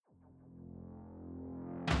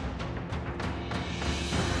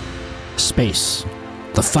Space,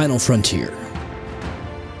 the final frontier.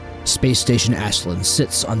 Space Station Ashland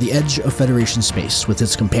sits on the edge of Federation space with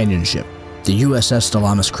its companion ship, the USS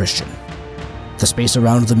Dilamus Christian. The space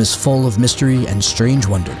around them is full of mystery and strange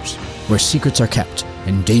wonders, where secrets are kept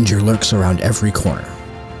and danger lurks around every corner.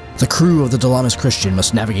 The crew of the Dilamus Christian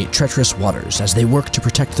must navigate treacherous waters as they work to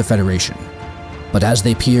protect the Federation. But as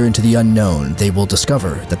they peer into the unknown, they will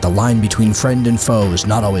discover that the line between friend and foe is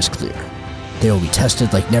not always clear. They will be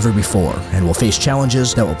tested like never before and will face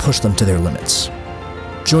challenges that will push them to their limits.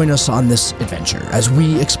 Join us on this adventure as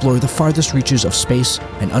we explore the farthest reaches of space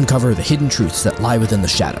and uncover the hidden truths that lie within the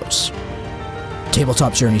shadows.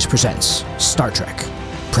 Tabletop Journeys presents Star Trek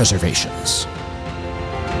Preservations.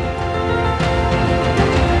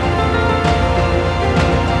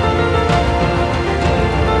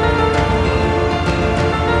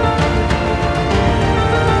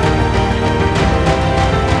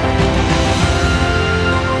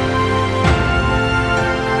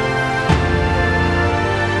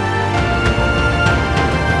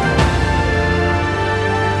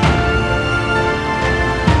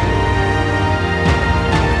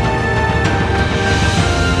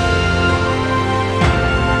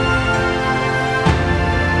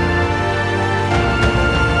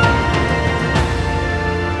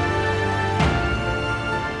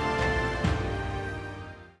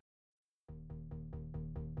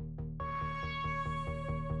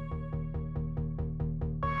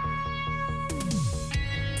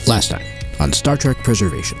 Last time on Star Trek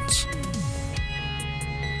Preservations.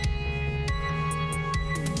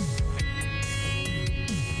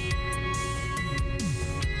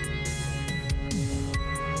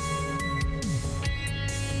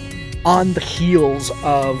 On the heels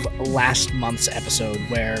of last month's episode,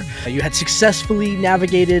 where you had successfully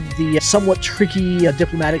navigated the somewhat tricky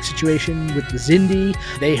diplomatic situation with the Xindi,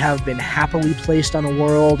 they have been happily placed on a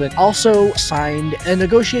world and also signed a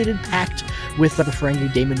negotiated pact with the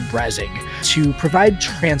Ferengi Daemon Brazig to provide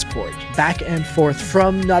transport back and forth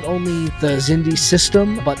from not only the Xindi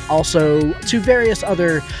system, but also to various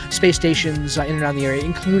other space stations in and around the area,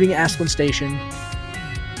 including Ashland Station.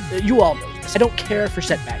 You all know this. I don't care for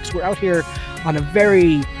setbacks. We're out here on a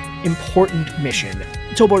very important mission.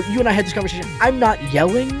 Tobor, you and I had this conversation. I'm not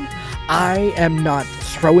yelling. I am not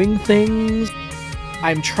throwing things.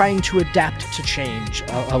 I'm trying to adapt to change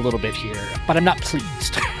a little bit here, but I'm not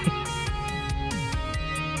pleased.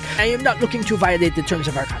 I am not looking to violate the terms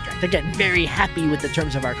of our contract. Again, very happy with the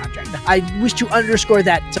terms of our contract. I wish to underscore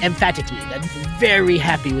that emphatically, that I'm very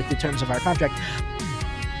happy with the terms of our contract.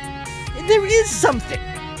 There is something,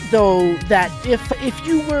 though, that if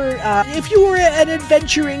you were an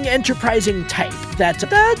adventuring, enterprising type, that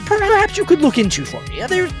perhaps you could look into for me.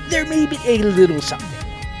 There may be a little something.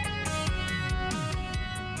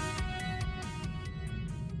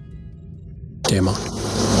 Damon,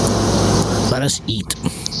 let us eat.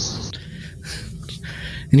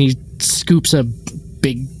 And he scoops a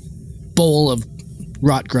big bowl of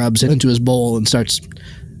rot grubs into his bowl and starts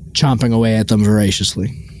chomping away at them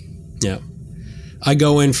voraciously. Yeah. I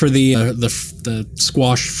go in for the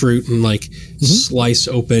squash fruit and slice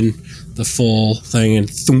open the full thing and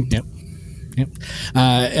thump. Yep.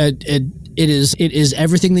 It is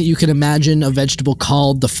everything that you can imagine a vegetable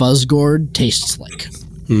called the fuzz gourd tastes like.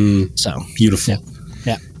 So beautiful.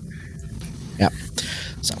 Yeah.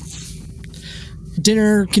 So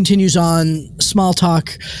dinner continues on, small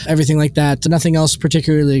talk, everything like that. Nothing else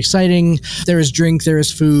particularly exciting. There is drink, there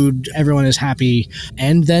is food, everyone is happy.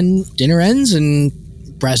 And then dinner ends and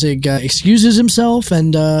Brazig excuses himself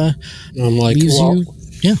and I'm like, leaves you.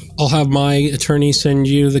 Yeah. I'll have my attorney send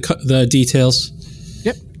you the details.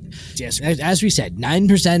 Yep. Yes, as we said,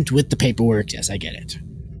 9% with the paperwork. Yes, I get it.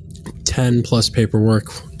 10 plus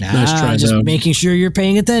paperwork. Nice try, just though. making sure you're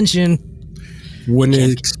paying attention.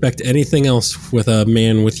 Wouldn't expect anything else with a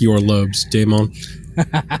man with your lobes, Damon.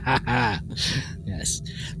 Yes.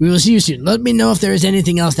 We will see you soon. Let me know if there is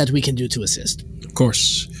anything else that we can do to assist. Of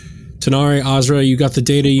course. Tanari, Azra, you got the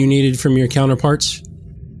data you needed from your counterparts?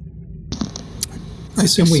 I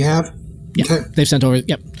assume we have. Yeah, okay. They've sent over.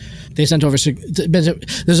 Yep. They sent over.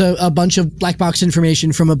 There's a bunch of black box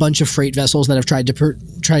information from a bunch of freight vessels that have tried to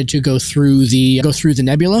go through the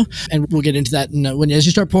nebula, and we'll get into that as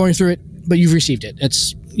you start pouring through it. But you've received it.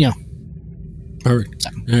 It's All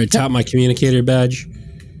right. Tap my communicator badge.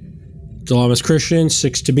 Dilamus Christian,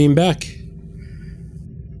 6 to beam back.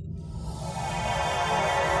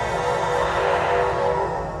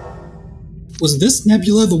 Was this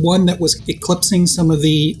nebula the one that was eclipsing some of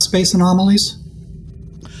the space anomalies?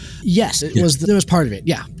 Yes, it was part of it,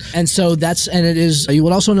 yeah. And so you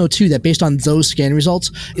would also know too that based on those scan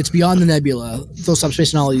results, it's beyond the nebula, those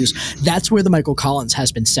subspace anomalies, that's where the Michael Collins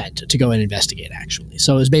has been sent to go and investigate, actually.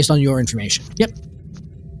 So it's based on your information. Yep.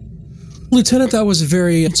 Lieutenant,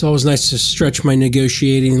 it's always nice to stretch my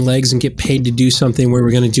negotiating legs and get paid to do something we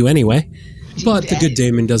were going to do anyway. But the good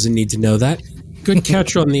Damon doesn't need to know that. Good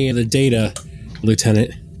catch on the data,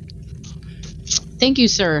 Lieutenant. Thank you,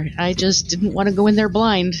 sir. I just didn't want to go in there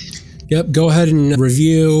blind. Yep, go ahead and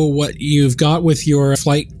review what you've got with your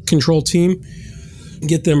flight control team.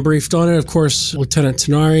 Get them briefed on it. Of course, Lieutenant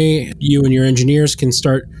Tenari, you and your engineers can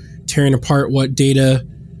start tearing apart what data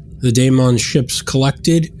the Daemon ships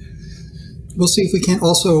collected. We'll see if we can't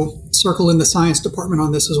also circle in the science department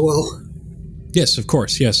on this as well. Yes, of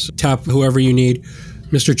course, yes. Tap whoever you need.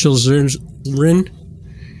 Mr. Chilzrin,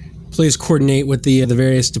 please coordinate with the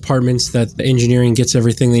various departments that the engineering gets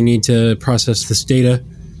everything they need to process this data.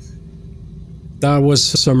 That was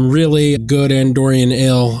some really good Andorian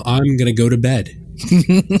ale. I'm going to go to bed.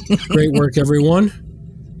 Great work, everyone.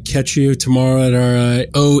 Catch you tomorrow at our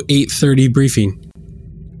 0830 briefing.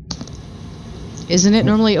 Isn't it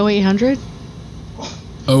normally 0800?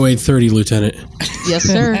 0830, Lieutenant. Yes,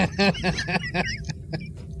 sir.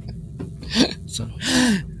 So,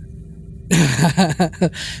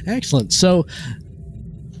 excellent. So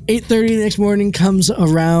 8:30 the next morning comes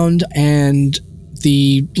around and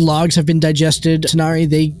the logs have been digested. Tenari,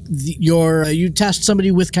 you tasked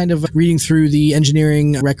somebody with kind of reading through the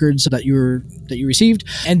engineering records that you received,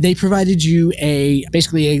 and they provided you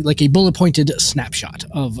basically a bullet pointed snapshot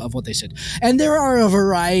of what they said. And there are a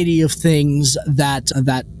variety of things that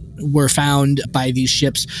were found by these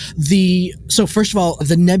ships. So first of all,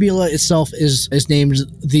 the nebula itself is named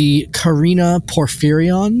the Carina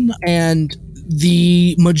Porphyrion, and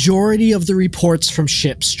the majority of the reports from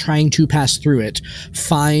ships trying to pass through it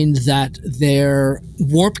find that their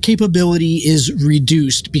warp capability is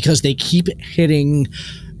reduced because they keep hitting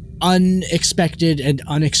unexpected and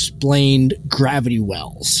unexplained gravity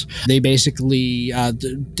wells. They basically,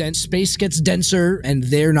 space gets denser and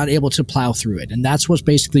they're not able to plow through it. And that's what's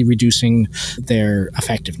basically reducing their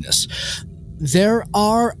effectiveness. There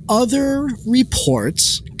are other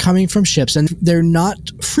reports coming from ships, and they're not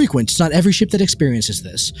frequent. It's not every ship that experiences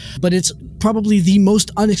this, but it's probably the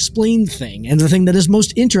most unexplained thing. And the thing that is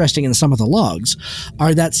most interesting in some of the logs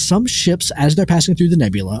are that some ships, as they're passing through the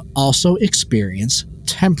nebula, also experience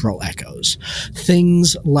temporal echoes.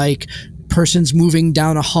 Things like persons moving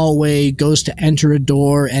down a hallway goes to enter a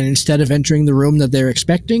door, and instead of entering the room that they're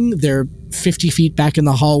expecting, they're 50 feet back in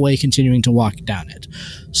the hallway continuing to walk down it.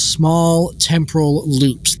 Small temporal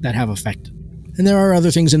loops that have affected. And there are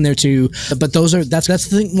other things in there too, but that's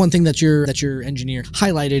one thing that your engineer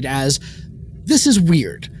highlighted as, this is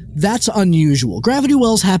weird. That's unusual. Gravity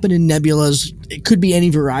wells happen in nebulas. It could be any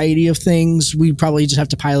variety of things. We probably just have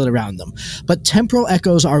to pilot around them. But temporal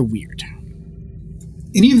echoes are weird.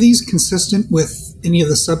 Any of these consistent with any of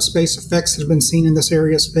the subspace effects that have been seen in this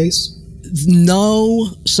area of space? No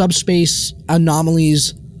subspace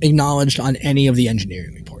anomalies acknowledged on any of the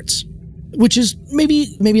engineering reports, which is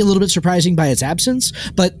maybe a little bit surprising by its absence.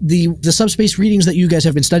 But the subspace readings that you guys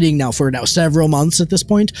have been studying now for several months at this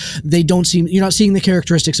point, you're not seeing the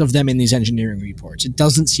characteristics of them in these engineering reports. It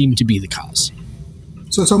doesn't seem to be the cause.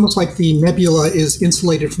 So it's almost like the nebula is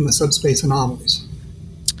insulated from the subspace anomalies.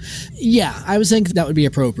 Yeah, I was thinking that would be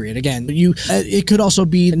appropriate. Again, it could also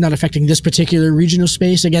be not affecting this particular region of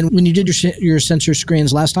space. Again, when you did your sensor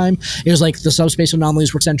screens last time, it was like the subspace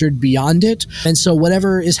anomalies were centered beyond it. And so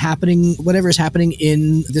whatever is happening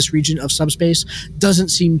in this region of subspace doesn't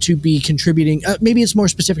seem to be contributing. Maybe it's more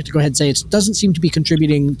specific to go ahead and say it doesn't seem to be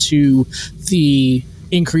contributing to the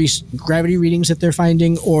increased gravity readings that they're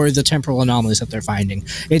finding or the temporal anomalies that they're finding.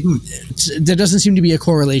 There doesn't seem to be a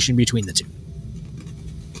correlation between the two.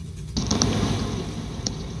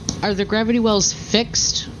 Are the gravity wells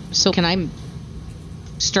fixed? So can I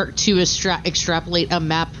start to extrapolate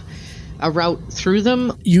a route through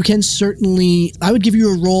them? You can certainly. I would give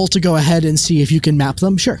you a roll to go ahead and see if you can map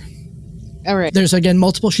them. Sure. All right. There's, again,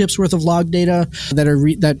 multiple ships worth of log data that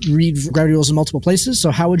read gravity wells in multiple places.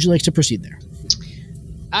 So how would you like to proceed there?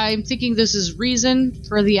 I'm thinking this is reason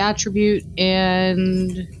for the attribute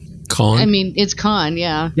and con. I mean, it's con,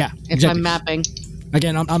 yeah. Yeah, if exactly. I'm mapping.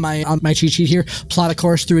 Again, on my cheat sheet here, plot a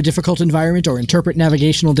course through a difficult environment or interpret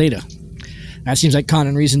navigational data. That seems like con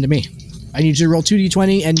and reason to me. I need you to roll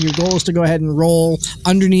 2d20, and your goal is to go ahead and roll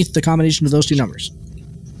underneath the combination of those two numbers.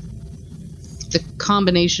 The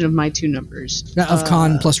combination of my two numbers. Of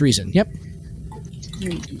con plus reason, yep.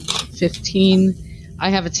 15. I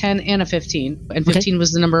have a 10 and a 15, and 15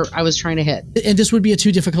 was the number I was trying to hit. And this would be a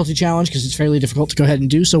 2 difficulty challenge because it's fairly difficult to go ahead and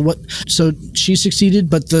do. So she succeeded,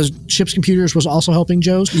 but the ship's computers was also helping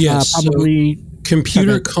Joe's. Yes. Probably. So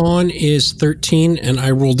computer con is 13, and I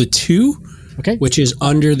rolled a 2, which is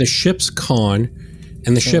under the ship's con,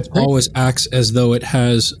 and the ship always acts as though it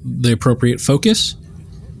has the appropriate focus.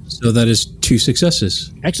 So that is 2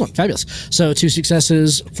 successes. Excellent. Fabulous. So 2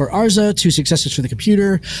 successes for Arza, 2 successes for the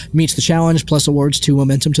computer, meets the challenge, plus awards 2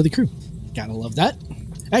 momentum to the crew. Gotta love that.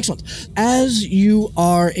 Excellent. As you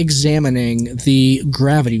are examining the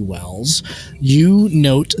gravity wells, you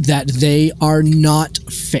note that they are not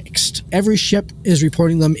fixed. Every ship is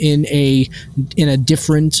reporting them in a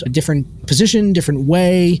different position, different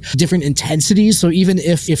way, different intensities. So even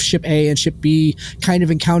if ship A and ship B kind of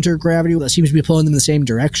encounter gravity that seems to be pulling them in the same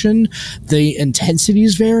direction, the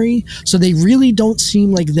intensities vary. So they really don't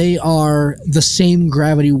seem like they are the same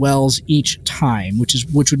gravity wells each time, which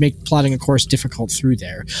would make plotting a course difficult through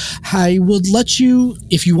there. I would let you,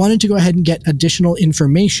 if you wanted to go ahead and get additional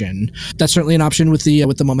information, that's certainly an option with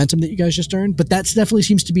the momentum that you guys just earned, but that definitely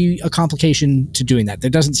seems to be a complication to doing that.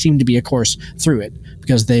 There doesn't seem to be a course through it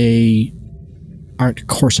because they aren't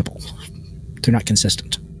courseable. They're not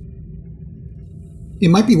consistent. It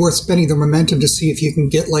might be worth spending the momentum to see if you can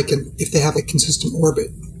get if they have a consistent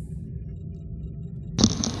orbit.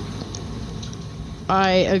 I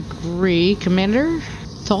agree. Commander,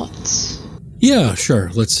 thoughts? Yeah,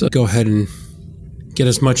 sure. Let's go ahead and get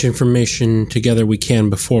as much information together we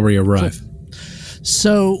can before we arrive.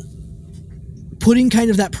 So, putting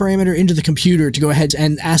kind of that parameter into the computer to go ahead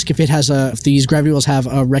and ask if if these gravity wells have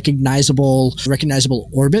a recognizable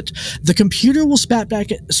orbit, the computer will spit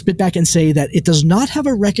back and say that it does not have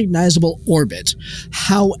a recognizable orbit.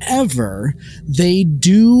 However, they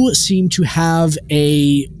do seem to have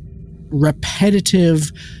a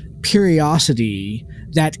repetitive periodicity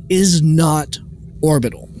that is not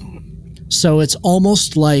orbital. So it's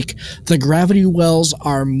almost like the gravity wells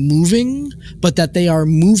are moving, but that they are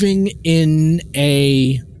moving in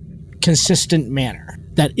a consistent manner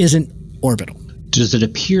that isn't orbital. Does it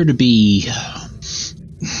appear to be,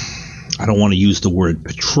 I don't want to use the word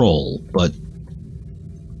patrol, but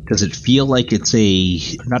does it feel like it's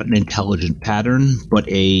not an intelligent pattern, but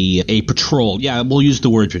a patrol? Yeah, we'll use the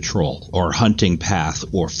word patrol, or hunting path,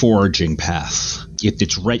 or foraging path, if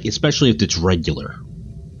it's especially if it's regular.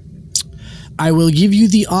 I will give you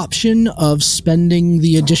the option of spending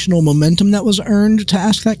the additional momentum that was earned to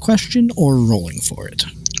ask that question, or rolling for it.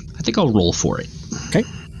 I think I'll roll for it. Okay.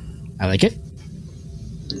 I like it.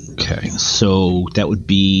 Okay, so that would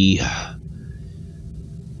be...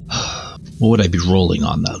 What would I be rolling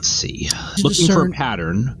on? Let's see. Looking for a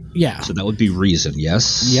pattern. Yeah. So that would be reason,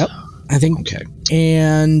 yes? Yep. I think. Okay.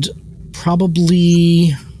 And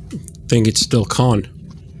probably... I think it's still con.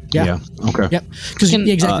 Yeah. Okay. Yep. Because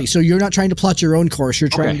exactly. So you're not trying to plot your own course. You're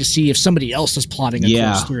trying to see if somebody else is plotting a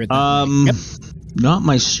course through it. Yep. Not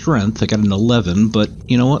my strength. I got an 11, but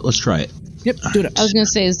you know what? Let's try it. Yep. Do it. I was going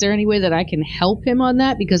to say, is there any way that I can help him on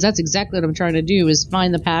that? Because that's exactly what I'm trying to do, is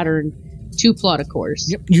find the pattern to plot a course.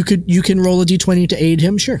 Yep. You can roll a d20 to aid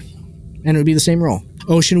him, sure. And it would be the same roll.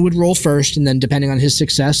 Ocean would roll first, and then depending on his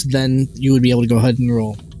success, then you would be able to go ahead and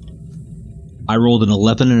roll. I rolled an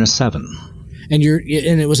 11 and a 7. And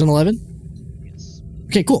it was an 11? Yes.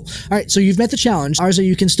 Okay, cool. All right, so you've met the challenge. Arza,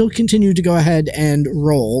 you can still continue to go ahead and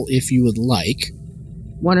roll if you would like.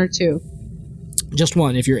 1 or 2? Just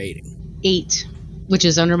 1 if you're aiding. 8, which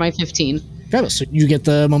is under my 15. Fabulous. So you get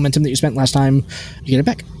the momentum that you spent last time. You get it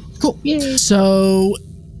back. Cool. Yay. So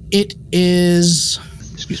it is...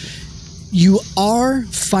 Excuse me. You are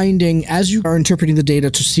finding, as you are interpreting the data,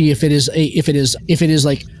 to see if it is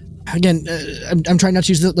like, again, I'm trying not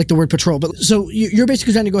to use the word patrol, but so you're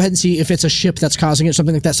basically trying to go ahead and see if it's a ship that's causing it,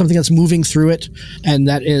 something like that, something that's moving through it, and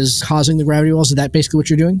that is causing the gravity wells. Is that basically what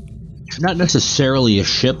you're doing? Not necessarily a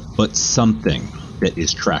ship, but something that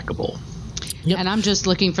is trackable. Yep. And I'm just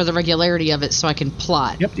looking for the regularity of it so I can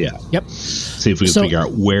plot. Yep. Yeah. Yep. See if we can figure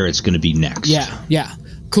out where it's going to be next. Yeah.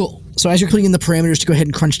 Cool. So as you're clicking the parameters to go ahead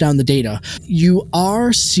and crunch down the data, you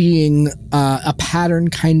are seeing a pattern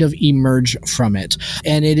kind of emerge from it.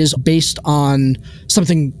 And it is based on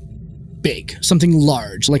something big, something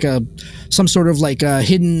large, like some sort of like a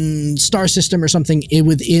hidden star system or something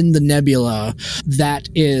within the nebula that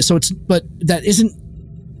isn't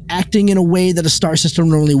acting in a way that a star system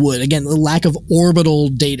normally would. Again, the lack of orbital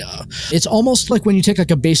data. It's almost like when you take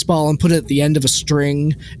like a baseball and put it at the end of a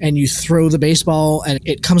string and you throw the baseball and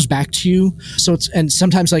it comes back to you. So and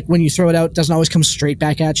sometimes like when you throw it out, it doesn't always come straight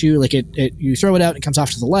back at you. Like you throw it out, it comes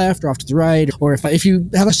off to the left or off to the right. Or if you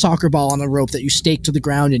have a soccer ball on a rope that you stake to the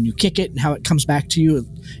ground and you kick it and how it comes back to you,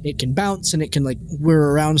 it can bounce and it can like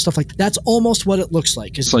whir around and stuff like that. That's almost what it looks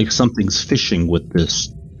like. It's like something's fishing with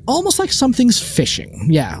this. Almost like something's fishing.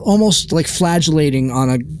 Yeah, almost like flagellating on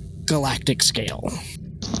a galactic scale.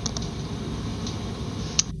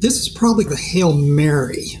 This is probably the Hail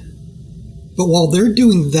Mary. But while they're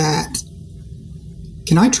doing that,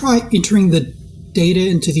 can I try entering the data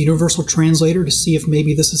into the Universal Translator to see if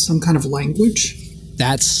maybe this is some kind of language?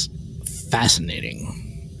 That's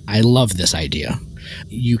fascinating. I love this idea.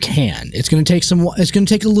 You can. It's going to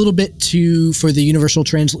take a little bit for the Universal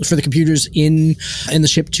for the computers in the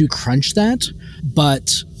ship to crunch that,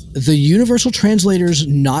 but the Universal Translator's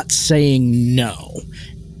not saying no.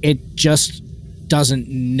 It just doesn't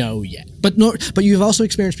know yet. But you've also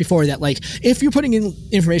experienced before that, like, if you're putting in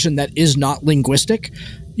information that is not linguistic,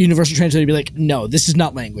 Universal Translator would be like, no, this is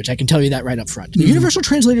not language. I can tell you that right up front. The Universal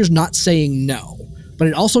Translator's not saying no, but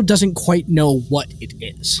it also doesn't quite know what it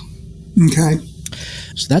is. Okay.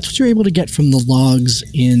 So that's what you're able to get from the logs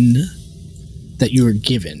that you were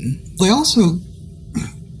given. They also...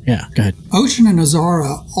 Yeah, go ahead. Ocean and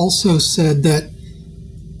Azara also said that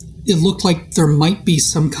it looked like there might be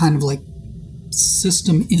some kind of like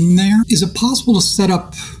system in there. Is it possible to set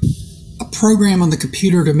up a program on the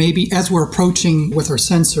computer to maybe, as we're approaching with our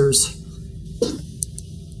sensors,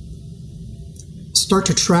 start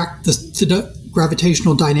to track the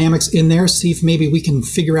gravitational dynamics in there, see if maybe we can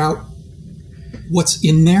figure out what's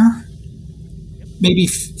in there? Maybe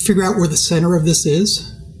figure out where the center of this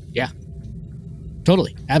is? Yeah.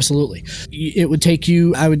 Totally. Absolutely. It would take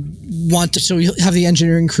you, I would want to, so you'll have the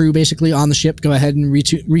engineering crew basically on the ship go ahead and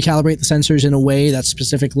recalibrate the sensors in a way that's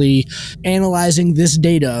specifically analyzing this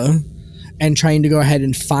data and trying to go ahead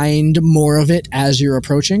and find more of it as you're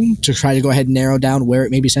approaching to try to go ahead and narrow down where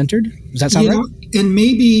it may be centered. Does that sound right? And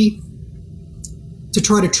maybe to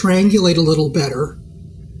try to triangulate a little better,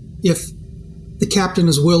 if the captain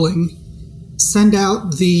is willing, send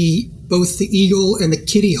out both the Eagle and the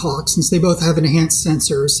Kitty Hawk, since they both have enhanced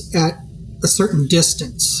sensors, at a certain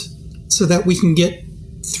distance so that we can get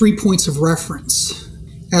 3 points of reference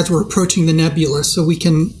as we're approaching the nebula, so we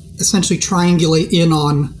can essentially triangulate in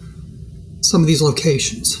on some of these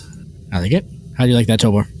locations. I like it. How do you like that,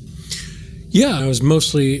 Tobor? Yeah, I was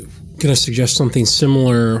mostly going to suggest something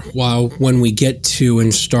similar when we get to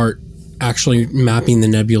and start actually mapping the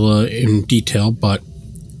nebula in detail, but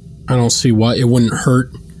I don't see why it wouldn't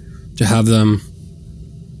hurt to have them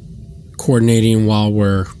coordinating while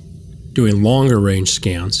we're doing longer range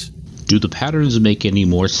scans. Do the patterns make any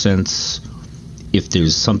more sense if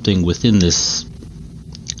there's something within this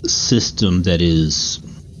system that is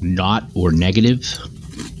not or negative?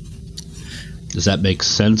 Does that make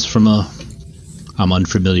sense I'm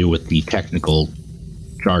unfamiliar with the technical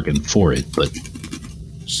jargon for it, but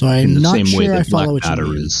so I'm in the not same sure way that I follow black what matter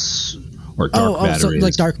you mean. is, or dark matter so is.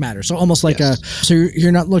 like dark matter. So almost like Yes. so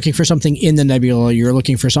you're not looking for something in the nebula, you're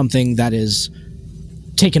looking for something that is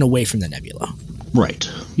taken away from the nebula. Right.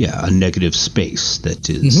 Yeah, a negative space that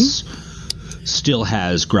is still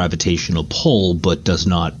has gravitational pull but does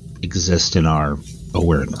not exist in our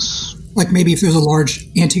awareness. Like maybe if there's a large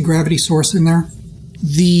anti-gravity source in there?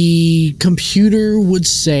 The computer would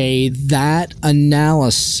say that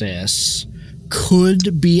analysis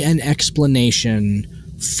could be an explanation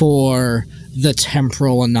for the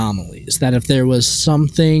temporal anomalies. That if there was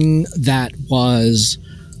something that was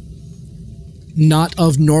not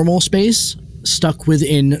of normal space, stuck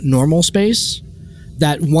within normal space,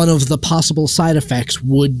 that one of the possible side effects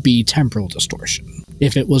would be temporal distortion,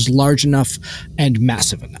 if it was large enough and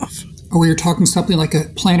massive enough. Or you're talking something like a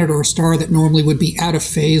planet or a star that normally would be out of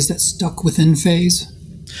phase that's stuck within phase?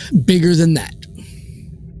 Bigger than that.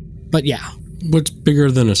 But yeah. What's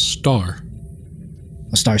bigger than a star?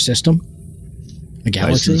 A star system? A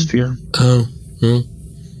galaxy? Dyson sphere? Oh,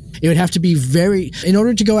 It would have to be in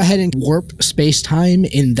order to go ahead and warp space-time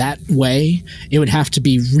in that way, it would have to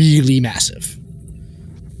be really massive.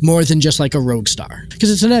 More than just like a rogue star.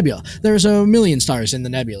 Because it's a nebula. There's a million stars in the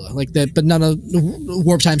nebula. Like that, but none of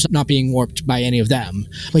warp time's not being warped by any of them.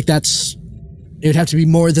 Like it would have to be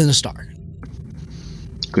more than a star.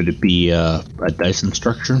 Could it be a Dyson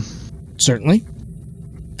structure? Certainly.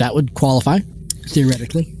 That would qualify,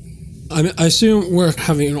 theoretically. I assume we're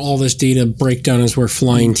having all this data breakdown as we're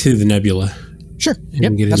flying to the nebula. Sure. And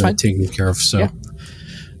getting that's that fine. taken care of. So.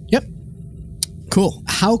 Yep. Cool.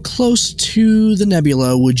 How close to the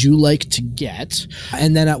nebula would you like to get?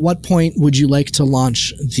 And then at what point would you like to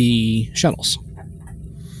launch the shuttles?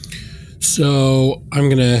 So I'm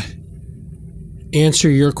going to answer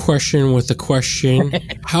your question with a question.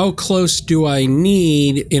 How close do I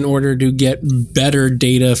need in order to get better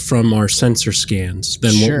data from our sensor scans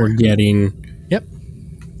than what we're getting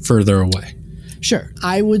further away? Sure.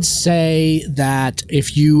 I would say that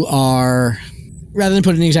if you are, rather than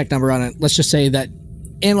put an exact number on it, let's just say that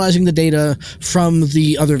analyzing the data from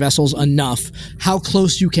the other vessels enough, how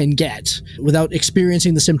close you can get without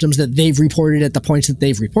experiencing the symptoms that they've reported at the points that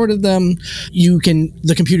they've reported them,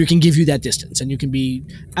 the computer can give you that distance, and you can be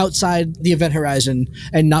outside the event horizon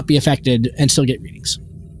and not be affected and still get readings.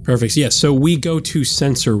 Perfect. Yeah. So we go to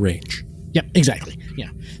sensor range. Yep, exactly. Yeah.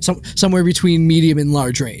 Somewhere between medium and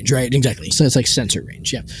large range, right? Exactly. So it's like sensor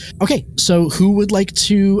range. Yeah. Okay. So who would like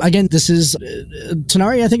to, again, this is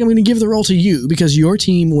Tanari, I think I'm going to give the role to you because your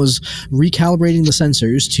team was recalibrating the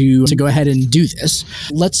sensors to go ahead and do this.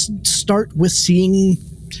 Let's start with seeing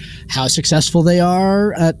how successful they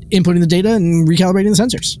are at inputting the data and recalibrating the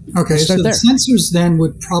sensors. Okay. So the sensors then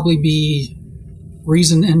would probably be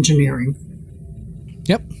reason engineering.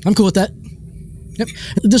 Yep. I'm cool with that. Yep.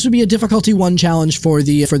 This would be a difficulty 1 challenge for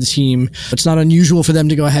the team. It's not unusual for them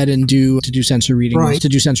to go ahead and do sensor readings, to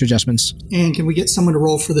do sensor adjustments. And can we get someone to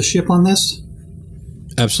roll for the ship on this?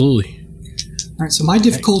 Absolutely. All right, so my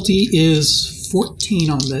difficulty is 14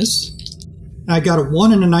 on this. I got a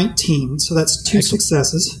 1 and a 19, so that's 2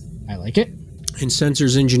 successes. I like it. And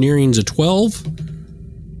sensors engineering's a 12,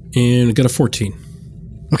 and I got a 14.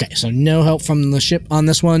 Okay, so no help from the ship on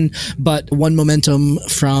this one, but 1 momentum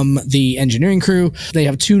from the engineering crew. They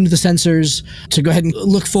have tuned the sensors to go ahead and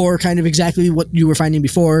look for kind of exactly what you were finding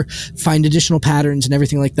before, find additional patterns and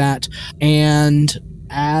everything like that. And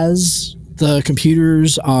as the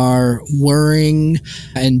computers are whirring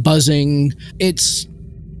and buzzing,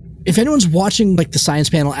 if anyone's watching like the science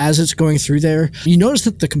panel as it's going through there, you notice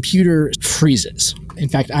that the computer freezes. In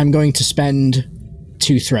fact, I'm going to spend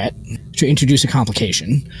 2 threat to introduce a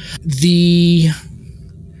complication.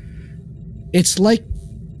 It's like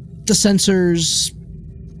the sensors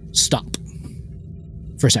stop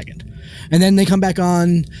for a second, and then they come back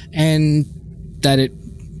on, and that it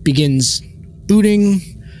begins booting,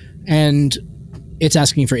 and it's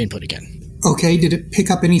asking for input again. Okay, did it pick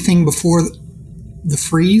up anything before the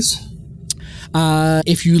freeze?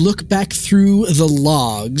 If you look back through the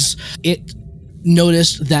logs, it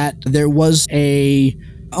noticed that there was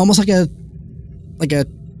almost like a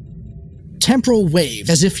temporal wave,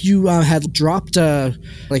 as if you had dropped a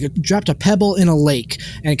pebble in a lake,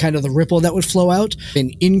 and kind of the ripple that would flow out, an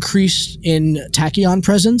increase in tachyon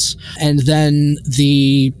presence, and then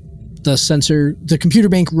the computer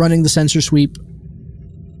bank running the sensor sweep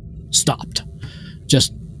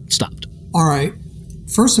just stopped. All right.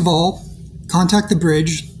 First of all, contact the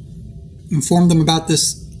bridge, inform them about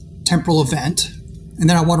this temporal event, and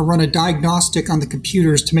then I want to run a diagnostic on the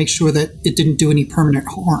computers to make sure that it didn't do any permanent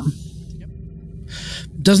harm. Yep.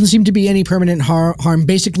 Doesn't seem to be any permanent harm.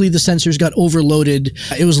 Basically, the sensors got overloaded.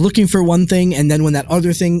 It was looking for one thing, and then when that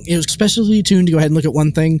other thing, it was specially tuned to go ahead and look at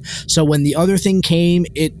one thing. So when the other thing came,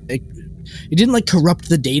 it didn't like corrupt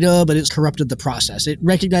the data, but it corrupted the process. It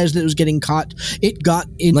recognized that it was getting caught. It got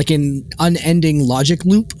in like an unending logic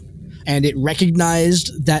loop, and it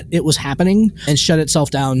recognized that it was happening and shut itself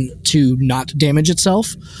down to not damage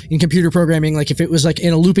itself. In computer programming, like if it was like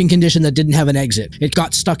in a looping condition that didn't have an exit, it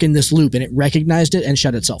got stuck in this loop and it recognized it and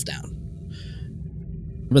shut itself down.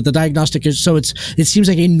 But the diagnostic it seems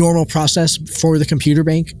like a normal process for the computer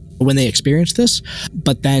bank when they experience this,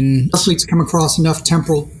 but then Starfleet's come across enough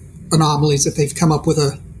temporal anomalies that they've come up with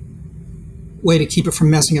a way to keep it from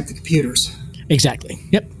messing up the computers. Exactly.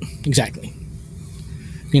 Yep. Exactly.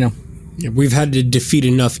 Yeah, we've had to defeat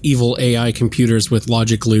enough evil AI computers with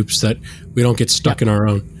logic loops that we don't get stuck in our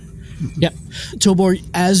own. Yep. Tobor,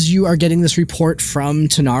 as you are getting this report from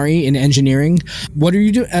Tanari in engineering, what are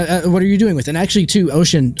you doing with it? And actually, too,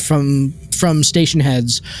 Ocean, from station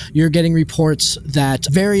heads, you're getting reports that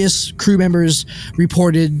various crew members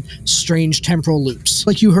reported strange temporal loops,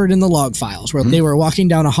 like you heard in the log files, where they were walking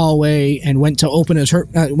down a hallway and went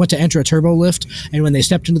to enter a turbo lift, and when they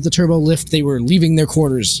stepped into the turbo lift, they were leaving their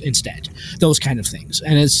quarters instead. Those kind of things.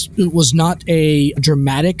 And it was not a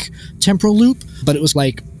dramatic temporal loop, but it was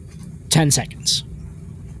like 10 seconds.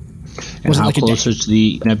 And how closer to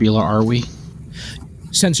the nebula are we?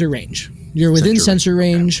 Sensor range. You're within sensor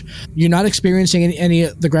range. Okay. You're not experiencing any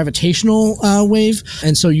of the gravitational wave,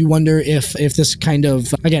 and so you wonder if this kind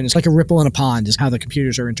of, again, it's like a ripple in a pond is how the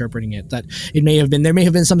computers are interpreting it, that there may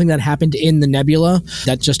have been something that happened in the nebula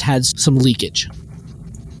that just had some leakage.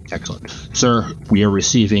 Excellent. Sir, we are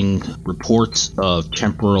receiving reports of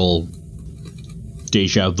temporal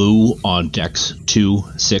deja vu on decks 2,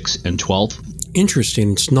 6, and 12.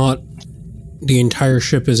 Interesting. It's not the entire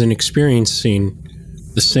ship isn't experiencing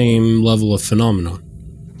the same level of phenomenon.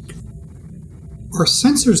 Our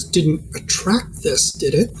sensors didn't attract this,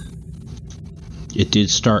 did it? It did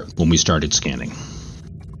start when we started scanning.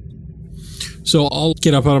 So I'll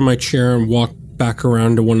get up out of my chair and walk back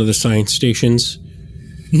around to one of the science stations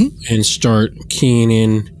and start keying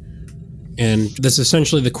in. And that's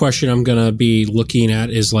essentially the question I'm going to be looking at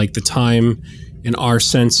is like the time in our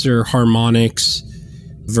sensor harmonics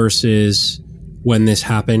versus when this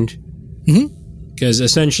happened. Because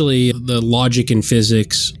essentially the logic in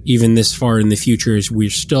physics, even this far in the future, is we're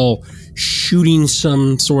still shooting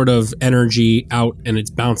some sort of energy out and it's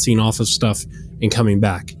bouncing off of stuff and coming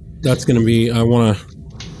back. That's going to be, I want to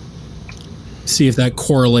see if that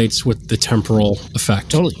correlates with the temporal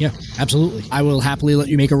effect. Totally, yeah, absolutely. I will happily let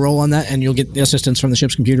you make a roll on that, and you'll get the assistance from the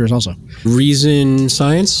ship's computers also. Reason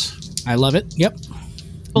science? I love it, yep.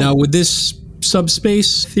 Now, would this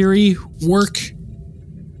subspace theory work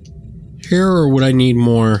here, or would I need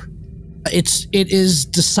more? It is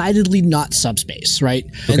decidedly not subspace, right?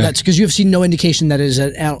 Okay. And that's because you have seen no indication that is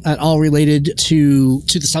at all related to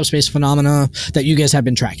the subspace phenomena that you guys have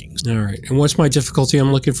been tracking. All right. And what's my difficulty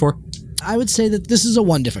I'm looking for? I would say that this is a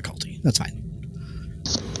 1 difficulty. That's fine.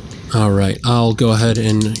 All right. I'll go ahead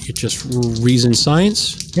and just reason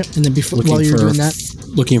science. Yep. And then while you're doing that,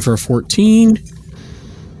 looking for a 14,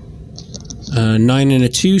 9 and a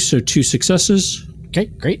 2, so 2 successes. Okay,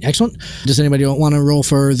 great, excellent. Does anybody want to roll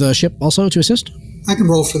for the ship also to assist? I can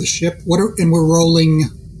roll for the ship. And we're rolling.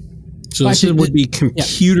 So this would be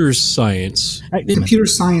computer science. Computer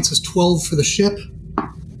science is 12 for the ship.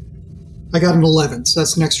 I got an 11, so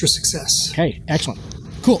that's an extra success. Okay, excellent.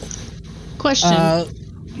 Cool. Question.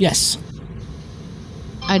 Yes.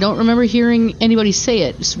 I don't remember hearing anybody say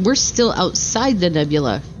it. We're still outside the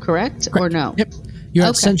nebula, correct? Or no? Yep. You're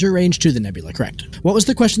at sensor range to the nebula, correct. What was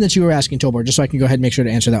the question that you were asking, Tobor, just so I can go ahead and make sure to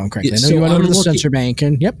answer that one correctly? I know you went over to the sensor bank,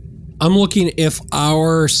 and yep. I'm looking if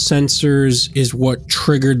our sensors is what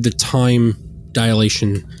triggered the time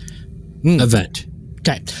dilation event.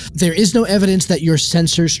 Okay. There is no evidence that your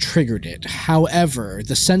sensors triggered it. However,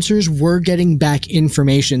 the sensors were getting back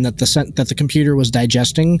information that the computer was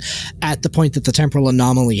digesting at the point that the temporal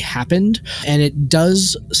anomaly happened. And it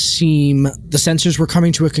does seem the sensors were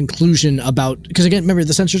coming to a conclusion about, because again, remember,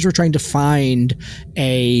 the sensors were trying to find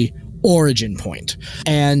a origin point,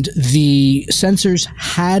 and the sensors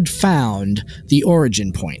had found the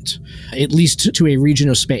origin point, at least to a region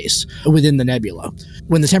of space within the nebula.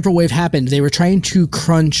 When the temporal wave happened, they were trying to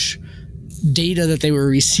crunch data that they were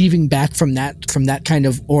receiving back from that kind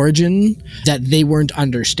of origin that they weren't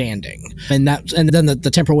understanding, and then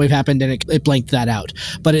the temporal wave happened and it blanked that out.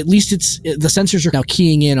 But at least the sensors are now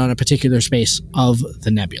keying in on a particular space of the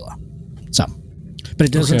nebula. So. But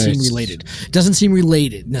it doesn't seem related. It doesn't seem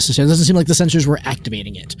related necessarily. It doesn't seem like the sensors were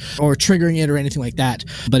activating it or triggering it or anything like that.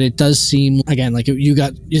 But it does seem, again, like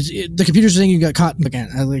the computers are saying you got caught, again,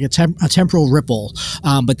 like a temporal ripple,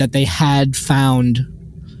 but that they had found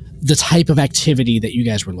the type of activity that you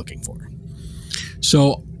guys were looking for.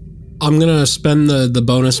 So I'm going to spend the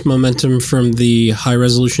bonus momentum from the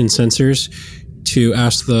high-resolution sensors to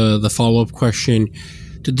ask the follow-up question.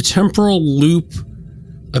 Did the temporal loop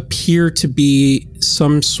appear to be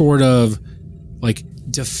some sort of like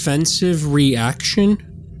defensive reaction?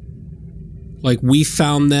 Like we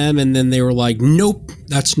found them and then they were like, nope,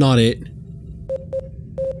 that's not it.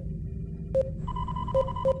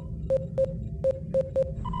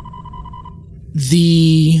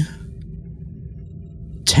 The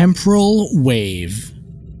temporal wave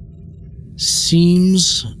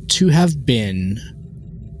seems to have been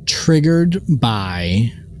triggered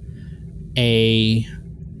by a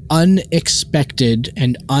unexpected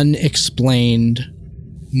and unexplained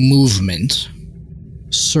movement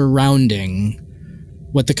surrounding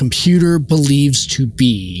what the computer believes to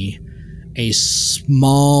be a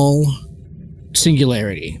small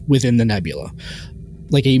singularity within the nebula,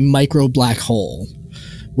 like a micro black hole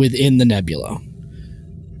within the nebula.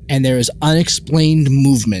 And there is unexplained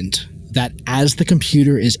movement that, as the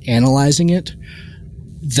computer is analyzing it,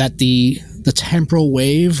 that the temporal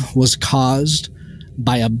wave was caused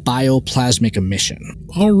by a bioplasmic emission.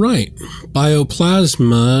 All right.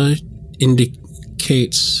 Bioplasma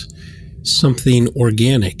indicates something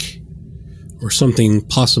organic. or something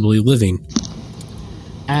possibly living.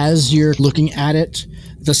 As you're looking at it,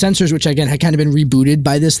 the sensors, which again had kind of been rebooted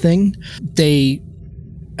by this thing, the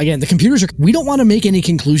computers are, we don't want to make any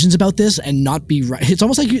conclusions about this and not be right. It's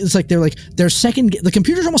almost like, the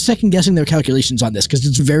computers are almost second guessing their calculations on this because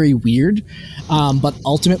it's very weird. But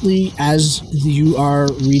ultimately, as you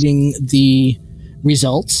are reading the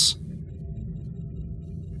results,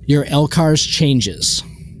 your LCARS changes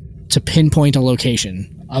to pinpoint a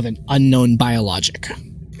location of an unknown biologic.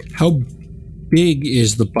 How big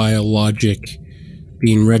is the biologic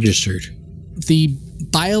being registered? The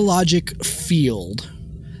biologic field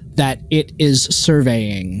that it is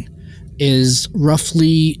surveying is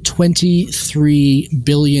roughly 23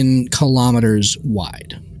 billion kilometers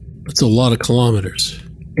wide. That's a lot of kilometers.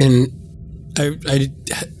 And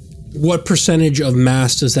what percentage of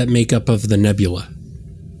mass does that make up of the nebula?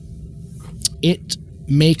 It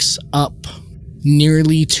makes up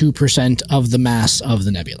nearly 2% of the mass of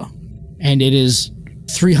the nebula. And it is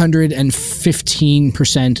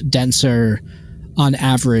 315% denser on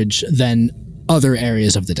average than other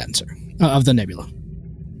areas of the nebula.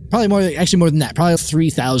 Probably more than that. Probably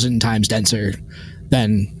 3,000 times denser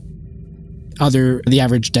than the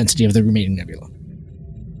average density of the remaining nebula.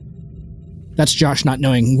 That's Josh not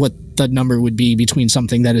knowing what the number would be between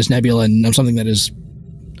something that is nebula and something that is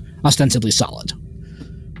ostensibly solid.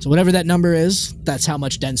 So whatever that number is, that's how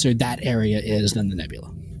much denser that area is than the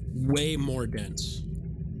nebula. Way more dense.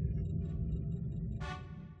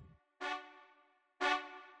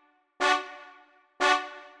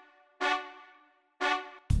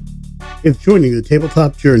 If joining the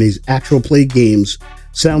Tabletop Journeys actual play games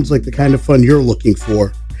sounds like the kind of fun you're looking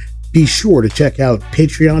for, be sure to check out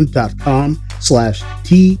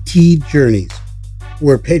patreon.com/ttjourneys,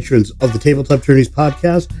 where patrons of the Tabletop Journeys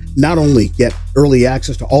podcast not only get early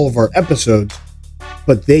access to all of our episodes,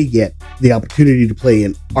 but they get the opportunity to play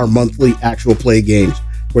in our monthly actual play games,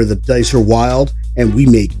 where the dice are wild and we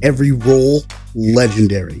make every roll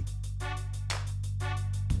legendary.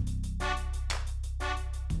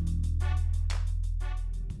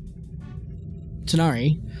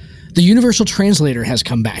 Tanari, the Universal Translator has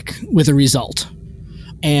come back with a result,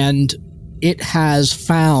 and it has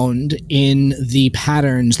found in the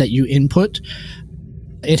patterns that you input,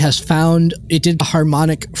 it did the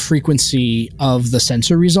harmonic frequency of the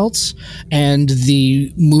sensor results and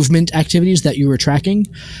the movement activities that you were tracking,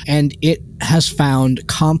 and it has found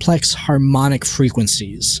complex harmonic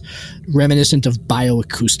frequencies reminiscent of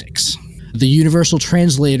bioacoustics. The Universal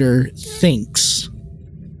Translator thinks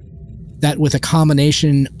that with a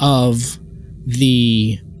combination of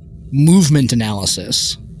the movement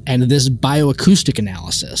analysis and this bioacoustic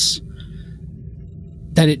analysis,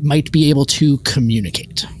 that it might be able to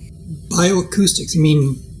communicate. Bioacoustics, you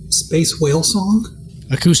mean space whale song?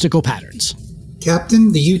 Acoustical patterns.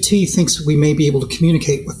 Captain, the UT thinks we may be able to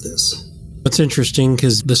communicate with this. That's interesting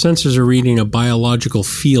because the sensors are reading a biological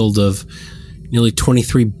field of nearly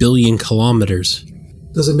 23 billion kilometers.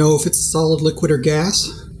 Does it know if it's solid, liquid, or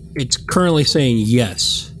gas? It's currently saying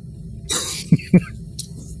yes.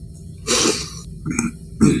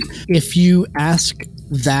 If you ask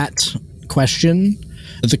that question,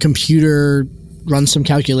 the computer runs some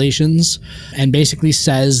calculations and basically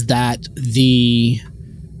says that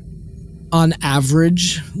on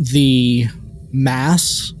average, the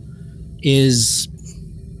mass is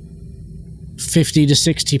 50 to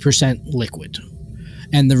 60% liquid,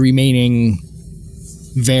 and the remaining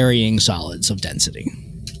varying solids of density.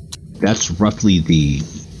 That's roughly the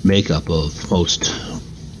makeup of most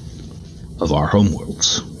of our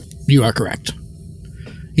homeworlds. You are correct.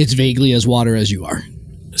 It's vaguely as water as you are.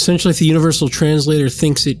 Essentially, if the Universal Translator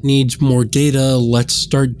thinks it needs more data, let's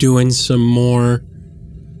start doing some more.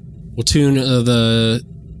 We'll tune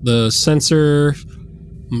the sensor,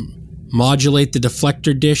 modulate the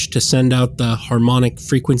deflector dish to send out the harmonic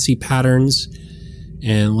frequency patterns,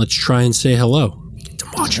 and let's try and say hello. To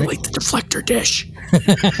modulate the deflector dish.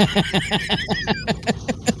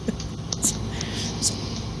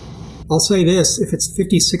 I'll say this, if it's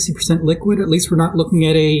 50-60% liquid, at least we're not looking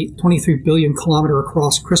at a 23 billion kilometer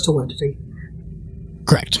across crystal entity.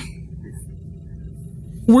 Correct.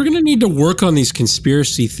 We're going to need to work on these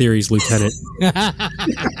conspiracy theories, Lieutenant.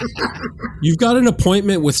 You've got an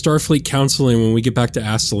appointment with Starfleet Counseling when we get back to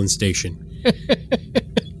Astelin Station.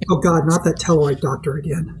 Oh God, not that Tellurite doctor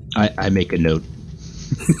again. I make a note.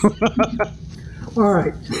 All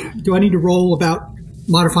right. Do I need to roll about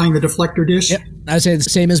modifying the deflector dish? Yep. I'd say the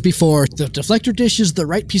same as before. The deflector dish is the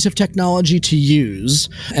right piece of technology to use.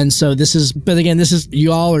 And so but again,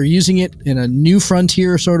 you all are using it in a new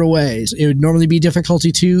frontier sort of way. It would normally be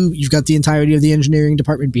difficulty 2. You've got the entirety of the engineering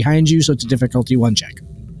department behind you, so it's a difficulty 1 check.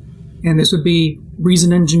 And this would be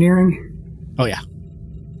reason engineering? Oh, yeah.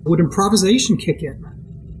 Would improvisation kick in?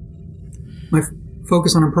 My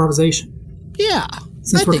focus on improvisation. Yeah,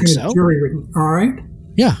 Since we're think kind of jury rigging. All right.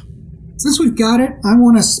 Yeah. Since we've got it, I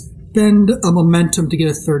want to spend a momentum to get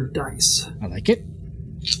a 3rd dice. I like it.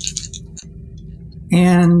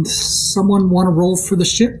 And someone want to roll for the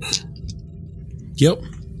ship? Yep.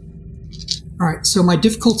 All right, so my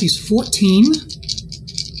difficulty's 14.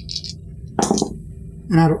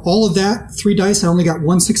 And out of all of that, 3 dice, I only got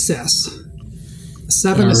 1 success. A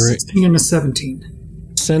 7, a 16, and a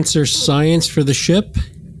 17. Sensor science for the ship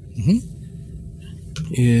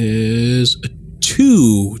is a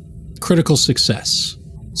 2 critical success.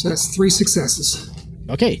 So that's 3 successes.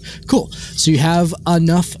 Okay, cool. So you have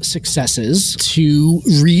enough successes to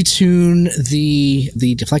retune the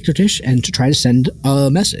deflector dish and to try to send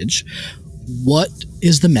a message. What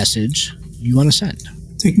is the message you want to send?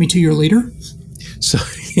 Take me to your leader. So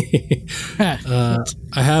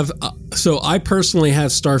I personally have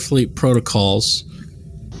Starfleet protocols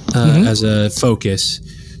as a focus.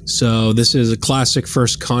 So this is a classic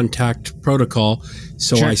first contact protocol.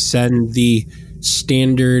 So Sure. I send the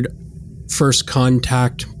standard first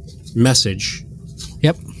contact message.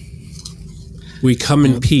 Yep. We come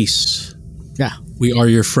in peace. Yeah. We are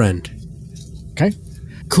your friend. Okay.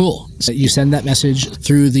 Cool. So you send that message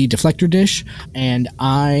through the deflector dish, and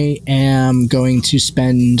I am going to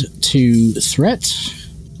spend 2 threats.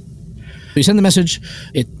 You send the message,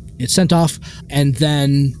 it's sent off, and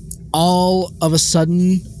then all of a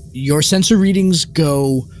sudden, your sensor readings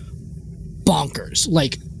go bonkers.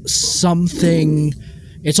 Like something...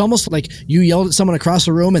 It's almost like you yelled at someone across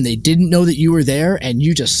the room and they didn't know that you were there, and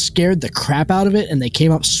you just scared the crap out of it, and they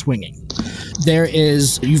came up swinging.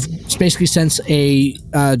 You've basically sensed a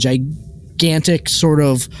gigantic sort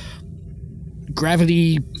of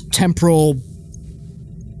gravity temporal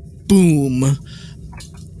boom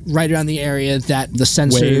right around the area that the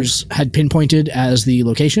sensors had pinpointed as the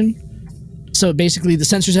location. So basically the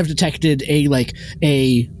sensors have detected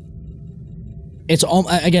it's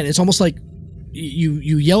almost like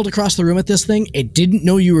you yelled across the room at this thing, it didn't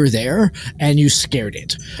know you were there, and you scared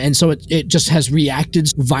it. And so it just has reacted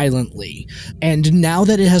violently. And now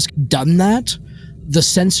that it has done that, the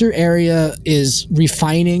sensor area is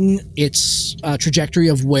refining its trajectory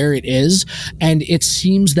of where it is, and it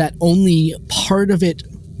seems that only part of it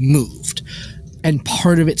moved, and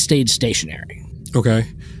part of it stayed stationary. Okay.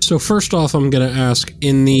 So first off, I'm going to ask,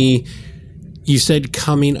 you said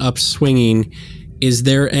coming up swinging, is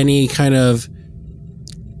there any kind of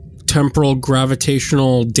temporal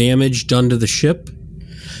gravitational damage done to the ship?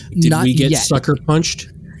 Did we get sucker punched?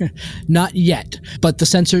 Not yet, but the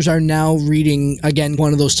sensors are now reading, again,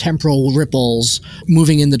 one of those temporal ripples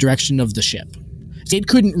moving in the direction of the ship. It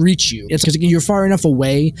couldn't reach you. It's because you're far enough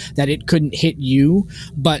away that it couldn't hit you,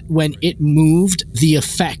 but when it moved, the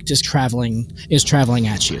effect is traveling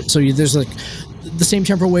at you. So there's like the same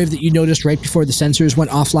temporal wave that you noticed right before the sensors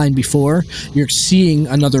went offline before. You're seeing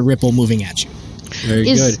another ripple moving at you. Very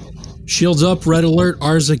good. Shields up, red alert,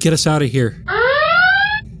 Arza, get us out of here.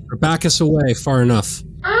 Or back us away far enough.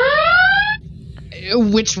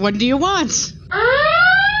 Which one do you want?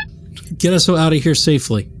 Get us out of here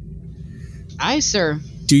safely. Aye, sir.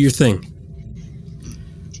 Do your thing.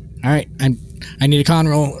 All right, I need a con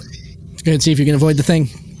roll. Let's go ahead and see if you can avoid the thing.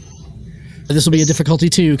 This will be a difficulty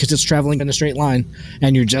 2 because it's traveling in a straight line,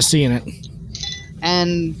 and you're just seeing it.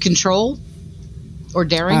 And control? Or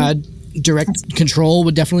daring? Direct control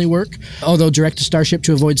would definitely work. Although direct to starship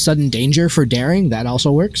to avoid sudden danger for daring, that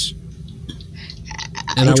also works.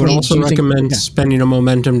 And I would also recommend spending a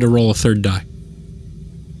momentum to roll a 3rd die.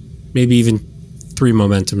 Maybe even 3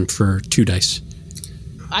 momentum for 2 dice.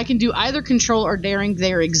 I can do either control or daring.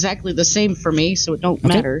 They're exactly the same for me, so it don't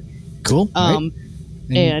matter. Cool. Right.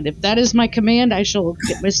 And if that is my command, I shall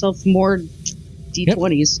get myself more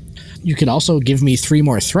D20s. Yep. You could also give me 3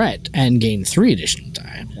 more threat and gain 3 additional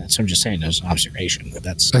time. That's what I'm just saying as an observation.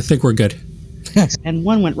 I think we're good. And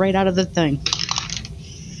 1 went right out of the thing.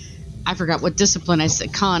 I forgot what discipline I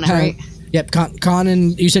said. Con, right? Yep, con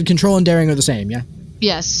and you said control and daring are the same, yeah?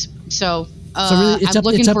 Yes. So really,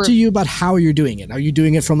 it's up to you about how you're doing it. Are you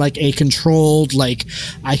doing it from like a controlled, like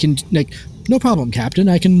I can like no problem, Captain,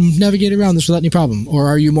 I can navigate around this without any problem, or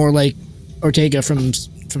are you more like Ortega from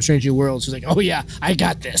Strange New Worlds, who's like, oh yeah, I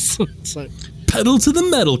got this. So, pedal to the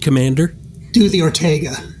metal, Commander. Do the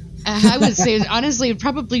Ortega. I would say, honestly,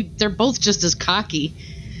 probably they're both just as cocky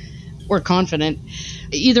or confident.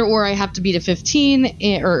 Either or, I have to beat a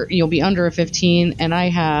 15, or you'll be under a 15, and I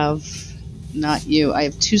have, not you, I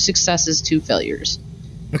have 2 successes, 2 failures.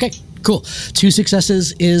 Okay, cool. 2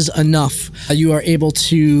 successes is enough. You are able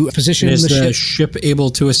to position Is the ship able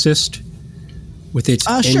to assist with its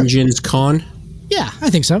Sure. engines con? Yeah, I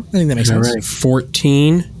think so. I think that makes sense. All right,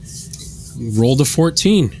 14. Rolled a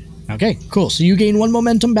 14. Okay, cool. So you gain 1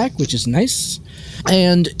 momentum back, which is nice.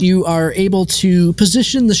 And you are able to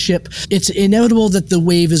position the ship. It's inevitable that the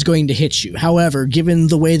wave is going to hit you. However, given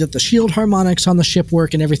the way that the shield harmonics on the ship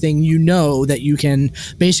work and everything, you know that you can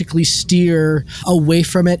basically steer away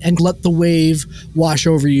from it and let the wave wash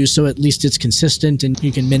over you, so at least it's consistent and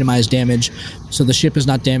you can minimize damage so the ship is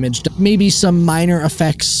not damaged. Maybe some minor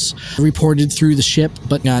effects reported through the ship,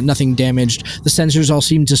 but nothing damaged. The sensors all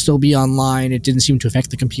seem to still be online. It didn't seem to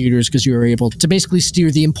affect the computers because you were able to basically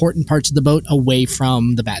steer the important parts of the boat away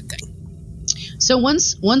from the bad thing. So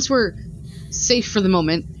once we're safe for the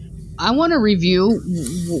moment, I want to review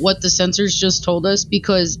what the sensors just told us,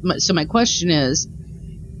 because my question is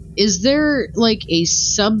there like a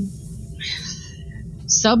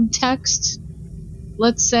subtext,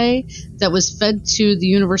 let's say, that was fed to the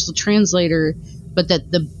universal translator, but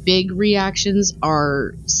that the big reactions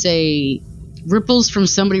are, say, ripples from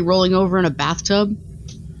somebody rolling over in a bathtub?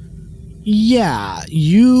 Yeah,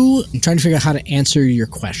 I'm trying to figure out how to answer your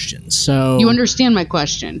question. So You understand my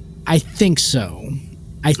question? I think so.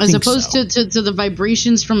 As opposed to the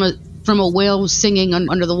vibrations from a whale singing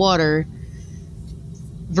under the water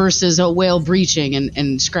versus a whale breaching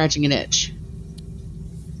and scratching an itch.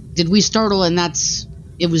 Did we startle and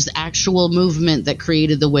it was actual movement that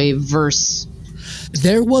created the wave versus...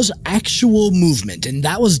 There was actual movement, and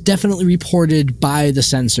that was definitely reported by the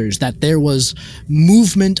sensors, that there was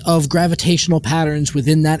movement of gravitational patterns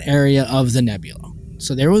within that area of the nebula.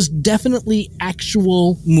 So there was definitely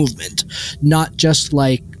actual movement, not just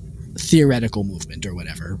like theoretical movement or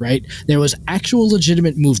whatever, right? There was actual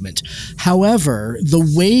legitimate movement. However, the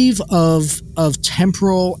wave of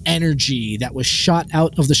temporal energy that was shot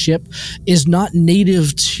out of the ship is not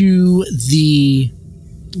native to the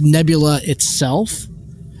nebula itself.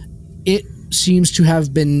 It seems to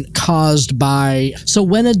have been caused by... So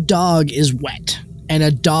when a dog is wet and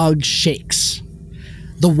a dog shakes,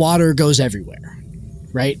 the water goes everywhere,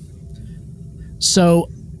 right? So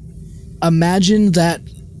imagine that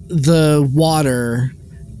the water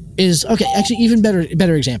is... Okay, actually, even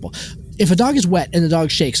better example. If a dog is wet and the dog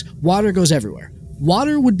shakes, water goes everywhere.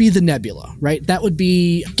 Water would be the nebula, right? That would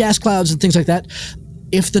be gas clouds and things like that.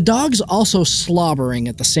 If the dog's also slobbering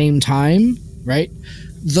at the same time, right,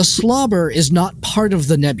 the slobber is not part of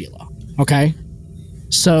the nebula, okay?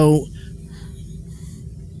 So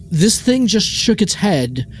this thing just shook its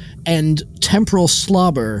head and temporal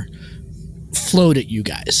slobber flowed at you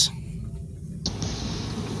guys.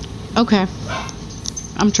 Okay.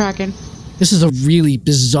 I'm tracking. This is a really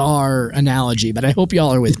bizarre analogy, but I hope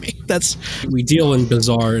y'all are with me. We deal in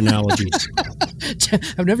bizarre analogies.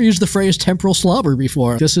 I've never used the phrase temporal slobber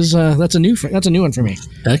before. This is that's a new one for me.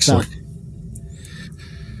 Excellent. So.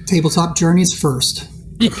 Tabletop Journeys first.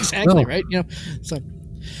 Yeah, exactly, right? You know, so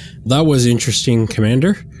That was interesting,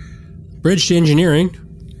 Commander. Bridge to engineering.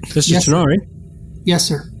 This is Yes, sir. Tanari. Yes,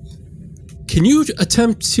 sir. Can you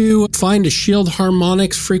attempt to find a shield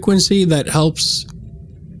harmonics frequency that helps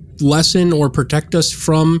lessen or protect us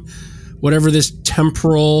from whatever this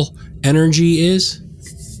temporal energy is?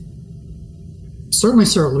 Certainly,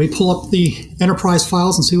 sir. Let me pull up the Enterprise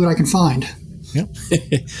files and see what I can find. Yep.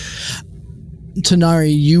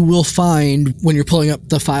 Tanari, you will find when you're pulling up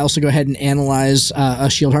the files to go ahead and analyze a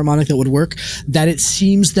shield harmonic that would work, that it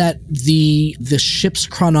seems that the ship's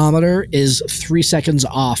chronometer is 3 seconds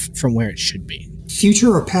off from where it should be.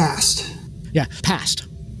 Future or past? Yeah, past.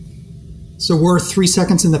 So we're 3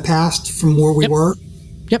 seconds in the past from where we were?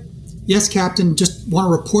 Yep. Yes, Captain. Just want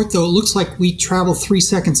to report, though, it looks like we traveled 3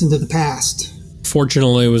 seconds into the past.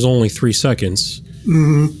 Fortunately, it was only 3 seconds.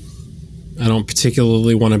 Mm-hmm. I don't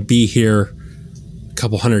particularly want to be here a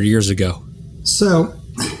couple hundred years ago. So,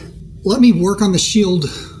 let me work on the shield,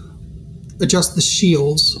 adjust the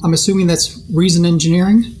shields. I'm assuming that's reason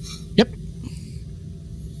engineering? Yep.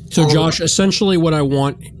 So, Josh, essentially what I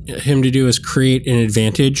want him to do is create an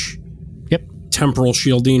advantage. Yep. Temporal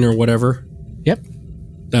shielding or whatever. Yep.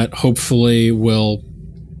 That hopefully will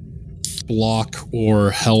block or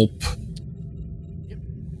help.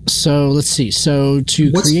 So let's see. So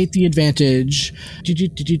to create the advantage,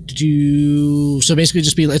 so basically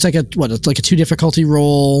just be, it's like a 2 difficulty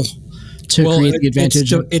roll to create the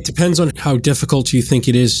advantage. It depends on how difficult you think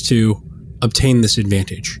it is to obtain this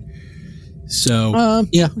advantage. So,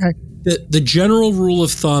 Okay. The general rule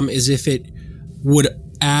of thumb is if it would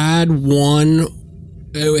add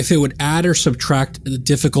or subtract the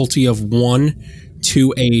difficulty of 1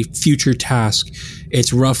 to a future task,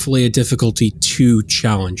 it's roughly a difficulty 2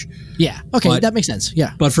 challenge. Yeah. Okay, that makes sense.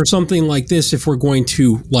 Yeah. But for something like this, if we're going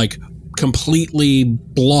to like completely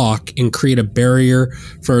block and create a barrier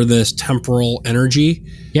for this temporal energy,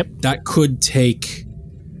 that could take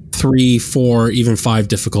 3, 4, even 5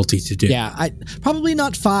 difficulty to do. Yeah, probably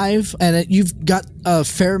not 5, and you've got a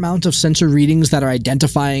fair amount of sensor readings that are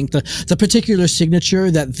identifying the particular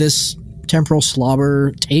signature that this temporal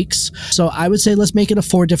slobber takes. So I would say let's make it a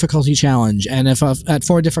 4 difficulty challenge, and if at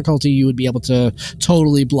 4 difficulty you would be able to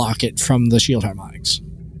totally block it from the shield harmonics.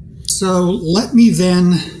 So let me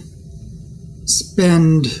then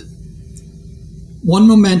spend 1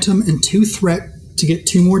 momentum and 2 threat to get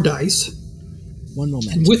 2 more dice. 1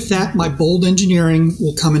 momentum. And with that, my bold engineering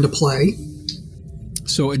will come into play.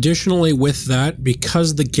 So additionally with that,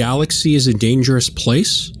 because the galaxy is a dangerous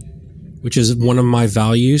place, which is one of my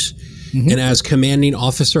values, and as commanding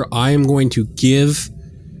officer, I am going to give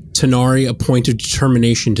Tanari a point of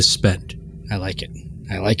determination to spend. I like it.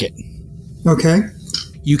 Okay.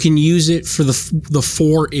 You can use it for the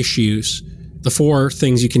 4 issues, the 4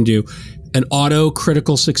 things you can do. An auto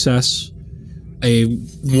critical success, a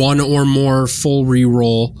 1 or more full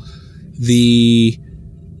reroll, the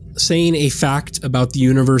saying a fact about the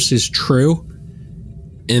universe is true,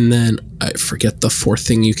 and then I forget the 4th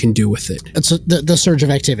thing you can do with it. It's the surge of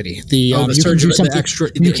activity. The you surge can do of something, the extra.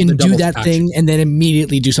 You can the do double that action. thing and then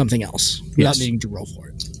immediately do something else without Yes. needing to roll for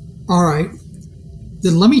it. All right.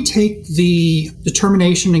 Then let me take the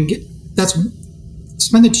determination and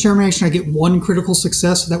spend the determination. I get 1 critical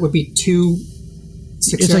success, so that would be 2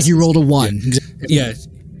 successes. It's like you rolled a 1. Yeah.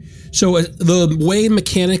 So the way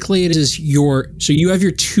mechanically it is so you have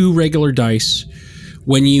your 2 regular dice.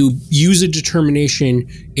 When you use a determination,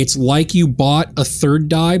 it's like you bought a 3rd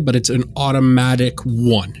die, but it's an automatic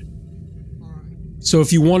 1. So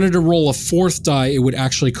if you wanted to roll a 4th die, it would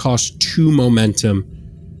actually cost 2 momentum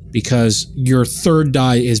because your 3rd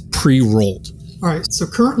die is pre-rolled. All right. So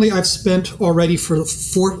currently I've spent already for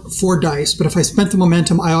 4 dice, but if I spent the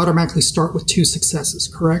momentum, I automatically start with 2 successes,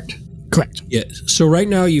 correct? Correct. Yeah. So right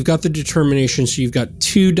now you've got the determination. So you've got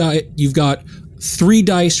 2 die. You've got 3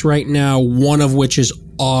 dice right now, one of which is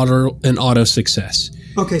an auto success.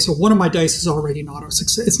 Okay, so one of my dice is already an auto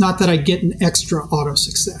success. It's not that I get an extra auto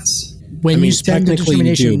success. When you spend a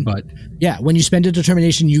determination, you do, but when you spend a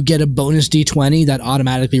determination, you get a bonus D20 that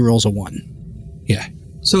automatically rolls a 1. Yeah.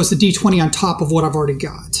 So it's a D20 on top of what I've already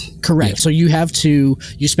got. Correct. Yeah. So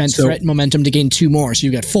you spend threat and momentum to gain 2 more, so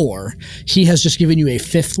you got 4. He has just given you a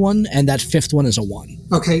 5th one, and that 5th one is a 1.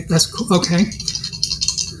 Okay, that's cool. Okay.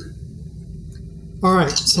 All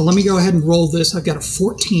right, so let me go ahead and roll this. I've got a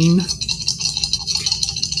 14.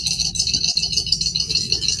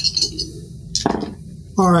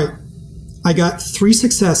 All right, I got 3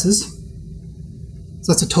 successes.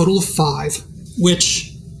 So that's a total of 5,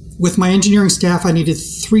 which with my engineering staff, I needed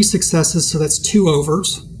 3 successes, so that's 2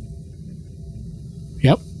 overs.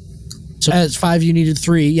 Yep. So as 5, you needed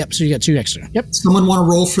 3. Yep, so you got 2 extra. Yep. Someone want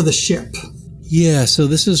to roll for the ship? Yeah, so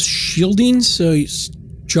this is shielding. So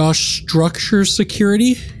Josh, structure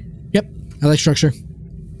security. Yep, I like structure.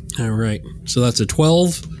 All right, so that's a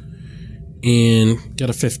 12 and got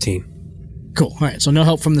a 15. Cool. All right, so no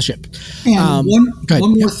help from the ship. And one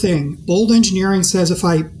more Yep. thing. Bold engineering says if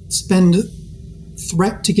I spend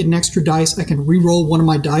threat to get an extra dice, I can re-roll one of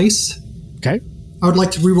my dice. Okay. I would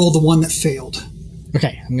like to re-roll the one that failed.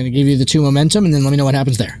 Okay, I'm going to give you the 2 momentum, and then let me know what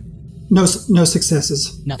happens there. No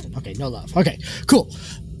successes. Nothing. Okay, no love. Okay, cool.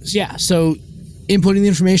 So inputting the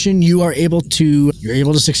information, you're able to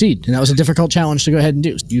succeed, and that was a difficult challenge to go ahead and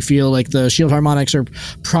do. You feel like the shield harmonics are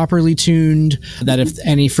properly tuned, that if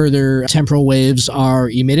any further temporal waves are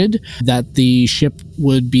emitted, that the ship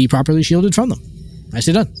would be properly shielded from them.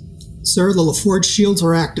 Nicely done. Sir, the LaForge shields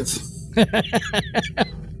are active.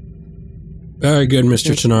 Very good,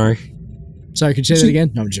 Mr. Tanari. Sorry, could you say that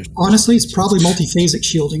again? No, just Honestly, it's probably multiphasic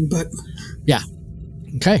shielding, but yeah.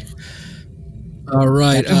 Okay. All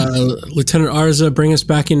right, Lieutenant Arza, bring us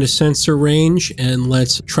back into sensor range, and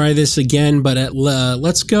let's try this again, but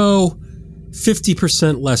let's go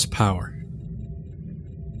 50% less power.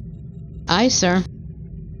 Aye, sir.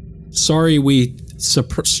 Sorry we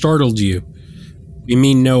startled you. We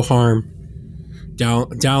mean no harm.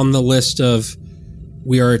 Down the list of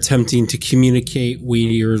we are attempting to communicate,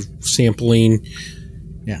 we are sampling,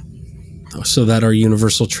 so that our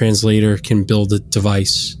universal translator can build a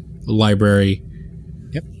device, a library.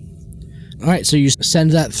 All right, so you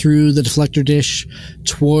send that through the deflector dish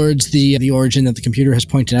towards the origin that the computer has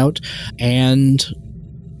pointed out, and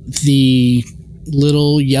the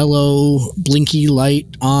little yellow blinky light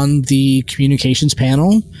on the communications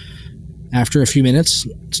panel, after a few minutes,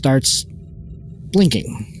 starts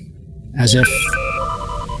blinking, as if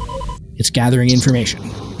it's gathering information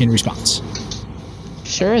in response.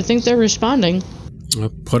 Sure, I think they're responding. I'll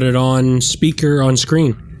put it on speaker on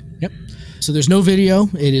screen. Yep. So there's no video,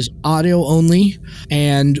 it is audio only,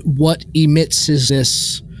 and what emits is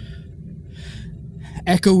this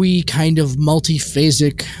echoey kind of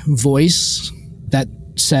multiphasic voice that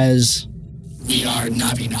says, "We are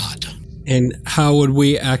Navinod." And how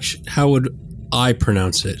would I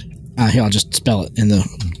pronounce it? Here, I'll just spell it in the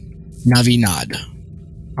Navinod.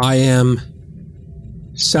 I am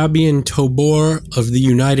Sabian Tobor of the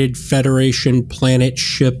United Federation planet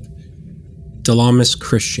ship Dilamus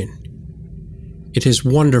Christian. It is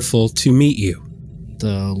wonderful to meet you.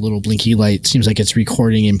 The little blinky light seems like it's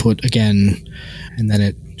recording input again, and then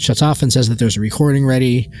it shuts off and says that there's a recording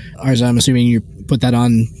ready. Arza, I'm assuming you put that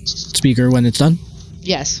on speaker when it's done?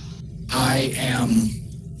 Yes. I am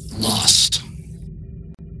lost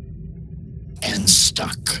and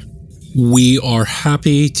stuck. We are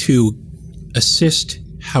happy to assist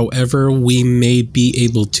however we may be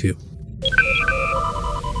able to.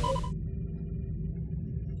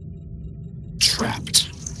 Trapped.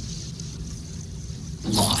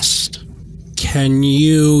 Lost. Can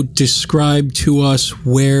you describe to us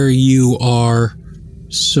where you are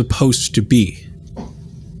supposed to be?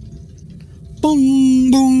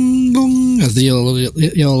 Boom, boom, boom, as the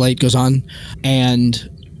yellow light goes on, and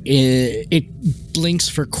it blinks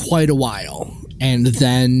for quite a while. And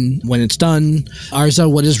then when it's done,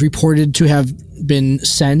 Arza, what is reported to have been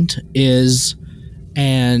sent is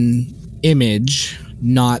an image,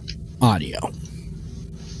 not audio.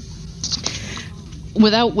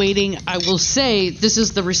 Without waiting, I will say this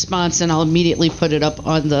is the response, and I'll immediately put it up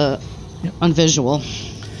on on visual.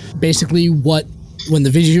 Basically, when the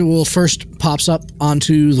visual first pops up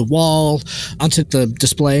onto the wall, onto the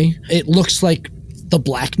display, it looks like the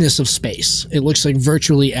blackness of space. It looks like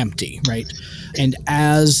virtually empty, right? And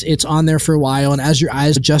as it's on there for a while, and as your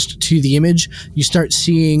eyes adjust to the image, you start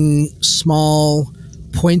seeing small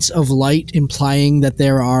points of light implying that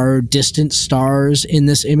there are distant stars in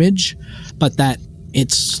this image, but that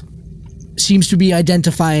it seems to be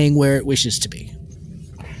identifying where it wishes to be.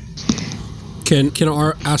 Can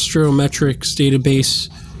our astrometrics database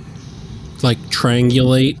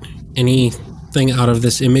triangulate anything out of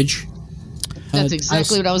this image? That's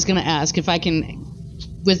exactly what I was going to ask. If I can,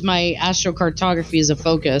 with my astrocartography as a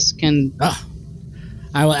focus, can...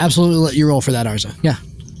 I will absolutely let you roll for that, Arza. Yeah.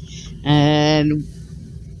 And...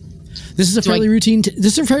 This is a fairly routine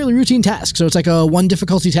task, so it's like a one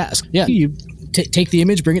difficulty task. Yeah, you take the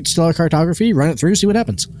image, bring it to stellar cartography, run it through, see what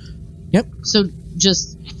happens. Yep. So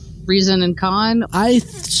just reason and con? I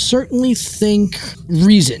certainly think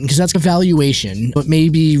reason, because that's evaluation, but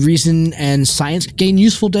maybe reason and science. Gain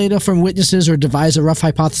useful data from witnesses or devise a rough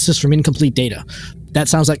hypothesis from incomplete data. That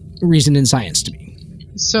sounds like reason and science to me.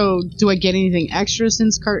 So do I get anything extra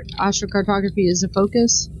since astrocartography is a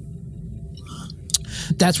focus?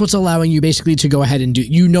 That's what's allowing you basically to go ahead and do.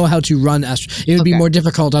 You know how to run It would be more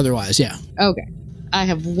difficult otherwise. Yeah. Okay. I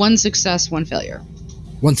have one success, one failure.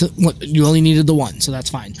 You only needed the one, so that's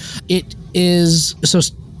fine. It is so.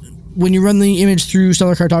 When you run the image through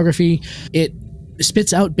stellar cartography, it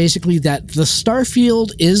spits out basically that the star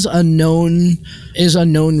field is a known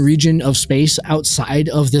region of space outside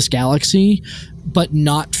of this galaxy, but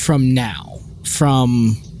not from now,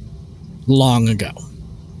 from long ago.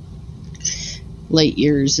 Light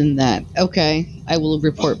years and that. Okay, I will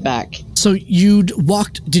report back. So you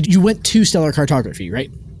went to stellar cartography,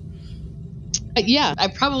 right? Yeah, I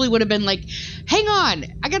probably would have been like, hang on,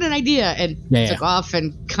 I got an idea, and took off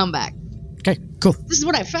and come back. Okay, cool. This is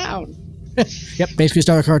what I found. Yep, basically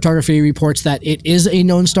stellar cartography reports that it is a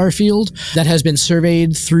known star field that has been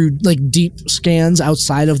surveyed through deep scans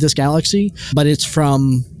outside of this galaxy, but it's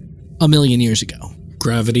from 1 million years ago.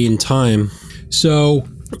 Gravity and time. So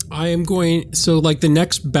I am going, the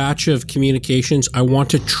next batch of communications, I want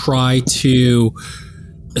to try to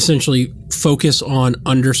essentially focus on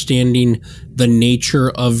understanding the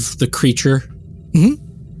nature of the creature. Mm-hmm.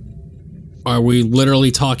 Are we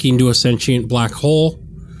literally talking to a sentient black hole?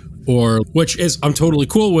 Or, which is, I'm totally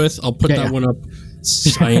cool with. I'll put that one up.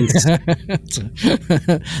 Science.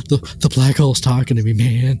 the black hole's talking to me,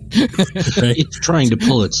 man. Right? It's trying to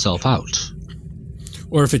pull itself out.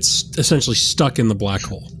 Or if it's essentially stuck in the black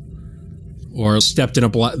hole. Or stepped in the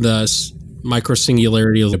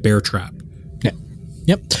microsingularity of a bear trap. Yeah.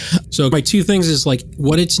 Yep. So my two things is like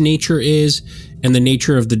what its nature is and the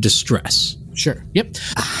nature of the distress. Sure. Yep.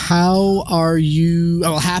 How are you? I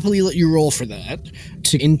will happily let you roll for that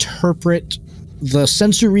to interpret the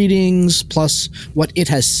sensor readings plus what it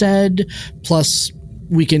has said, plus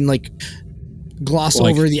we can gloss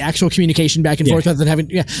over the actual communication back and forth rather than having.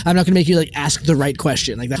 Yeah, I'm not going to make you ask the right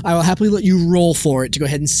question like that. I will happily let you roll for it to go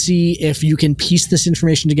ahead and see if you can piece this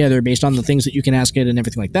information together based on the things that you can ask it and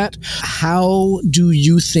everything like that. How do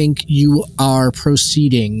you think you are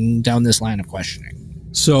proceeding down this line of questioning?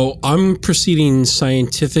 So I'm proceeding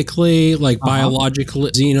scientifically, biological,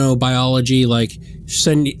 xenobiology,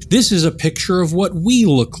 this is a picture of what we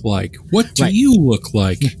look like. What do you look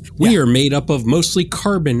like? We are made up of mostly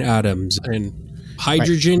carbon atoms and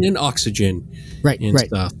hydrogen and oxygen and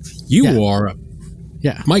stuff. You are a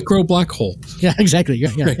micro black hole. Yeah, exactly.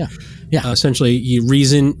 Yeah. Essentially, you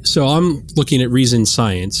reason. So I'm looking at reason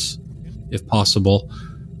science, if possible.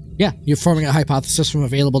 Yeah, you're forming a hypothesis from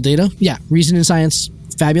available data. Yeah, reason and science,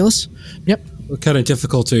 fabulous. Yep. What kind of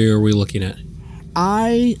difficulty are we looking at?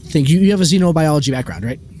 I think you have a xenobiology background,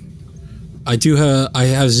 right? I do have. I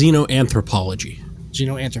have xenoanthropology.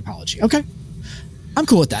 Xenoanthropology. Okay. I'm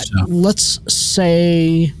cool with that. So. Let's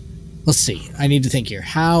see. I need to think here.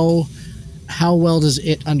 How well does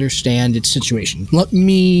it understand its situation? Let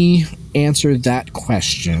me answer that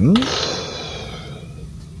question.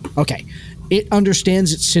 Okay. It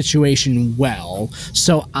understands its situation well,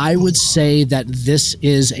 so I would say that this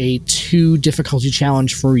is a 2 difficulty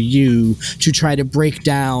challenge for you to try to break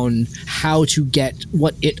down how to get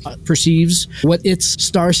what it perceives, what its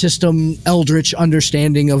star system eldritch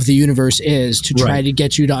understanding of the universe is to try to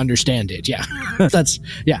get you to understand it. Yeah.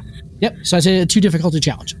 Yep. So I'd say a 2 difficulty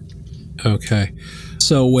challenge. Okay.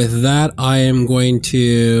 So with that, I am going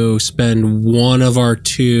to spend 1 of our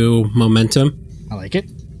 2 momentum. I like it.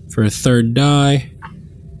 For a 3rd die.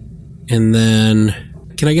 And then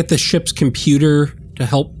can I get the ship's computer to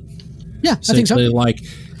help? Yeah, I think so. Like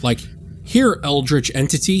here, eldritch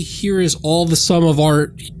entity, here is all the sum of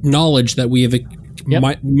our knowledge that we have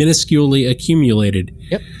minusculely accumulated.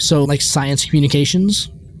 Yep. So science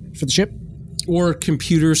communications for the ship? Or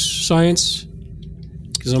computer science?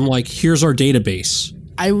 Because I'm here's our database.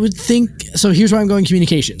 I would think, so here's why I'm going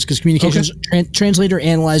communications, because communications translator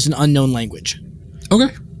analyzed an unknown language.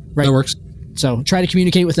 Okay. Right. That works. So try to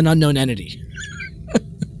communicate with an unknown entity.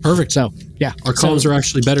 Perfect. So, yeah. Our comms are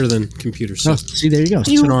actually better than computers. So. See, there you go.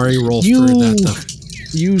 Tenari roll through that, though.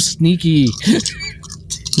 You sneaky.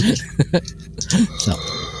 So.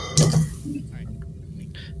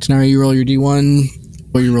 Tenari, you roll your D1.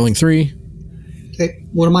 Or you're rolling 3. Okay.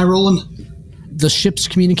 What am I rolling? The ship's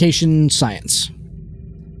communication science.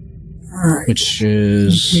 All right. Which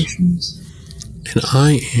is... And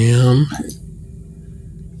I am...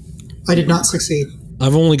 I did not succeed.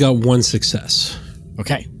 I've only got 1 success.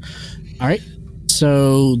 Okay. All right.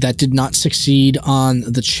 So that did not succeed on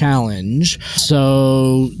the challenge.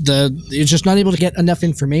 So you're just not able to get enough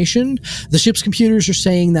information. The ship's computers are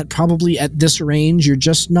saying that probably at this range, you're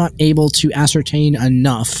just not able to ascertain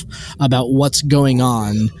enough about what's going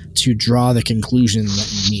on to draw the conclusion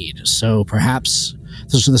that you need. So perhaps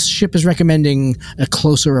the ship is recommending a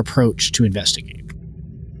closer approach to investigate.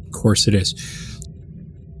 Of course it is.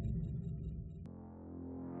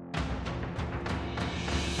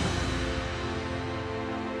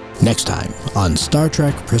 Next time on Star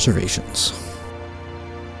Trek Preservations.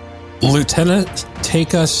 Lieutenant,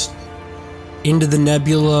 take us into the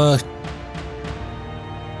nebula.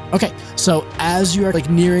 Okay, so as you are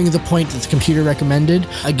nearing the point that the computer recommended,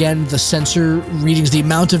 again, the sensor readings, the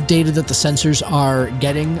amount of data that the sensors are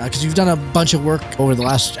getting, because you've done a bunch of work over the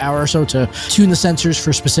last hour or so to tune the sensors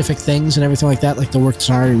for specific things and everything like that, like the work that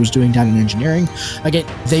Sonari was doing down in engineering. Again,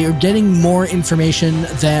 they are getting more information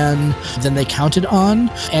than they counted on,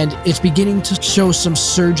 and it's beginning to show some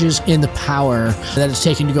surges in the power that it's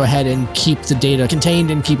taking to go ahead and keep the data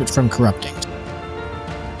contained and keep it from corrupting.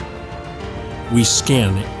 We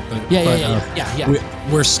scan it. Yeah.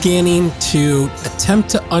 We're scanning to attempt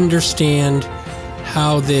to understand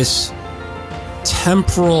how this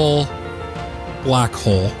temporal black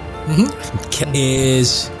hole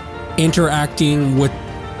is interacting with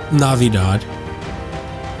Navidad,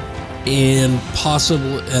 and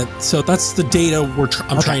possibly. So that's the data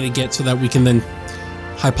I'm trying to get, so that we can then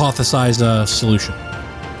hypothesize a solution.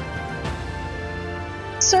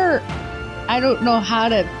 Sir, I don't know how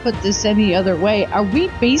to put this any other way. Are we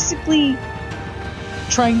basically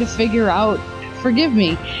trying to figure out, forgive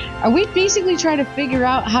me, are we basically trying to figure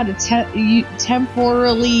out how to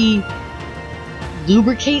temporally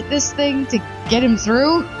lubricate this thing to get him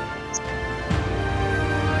through?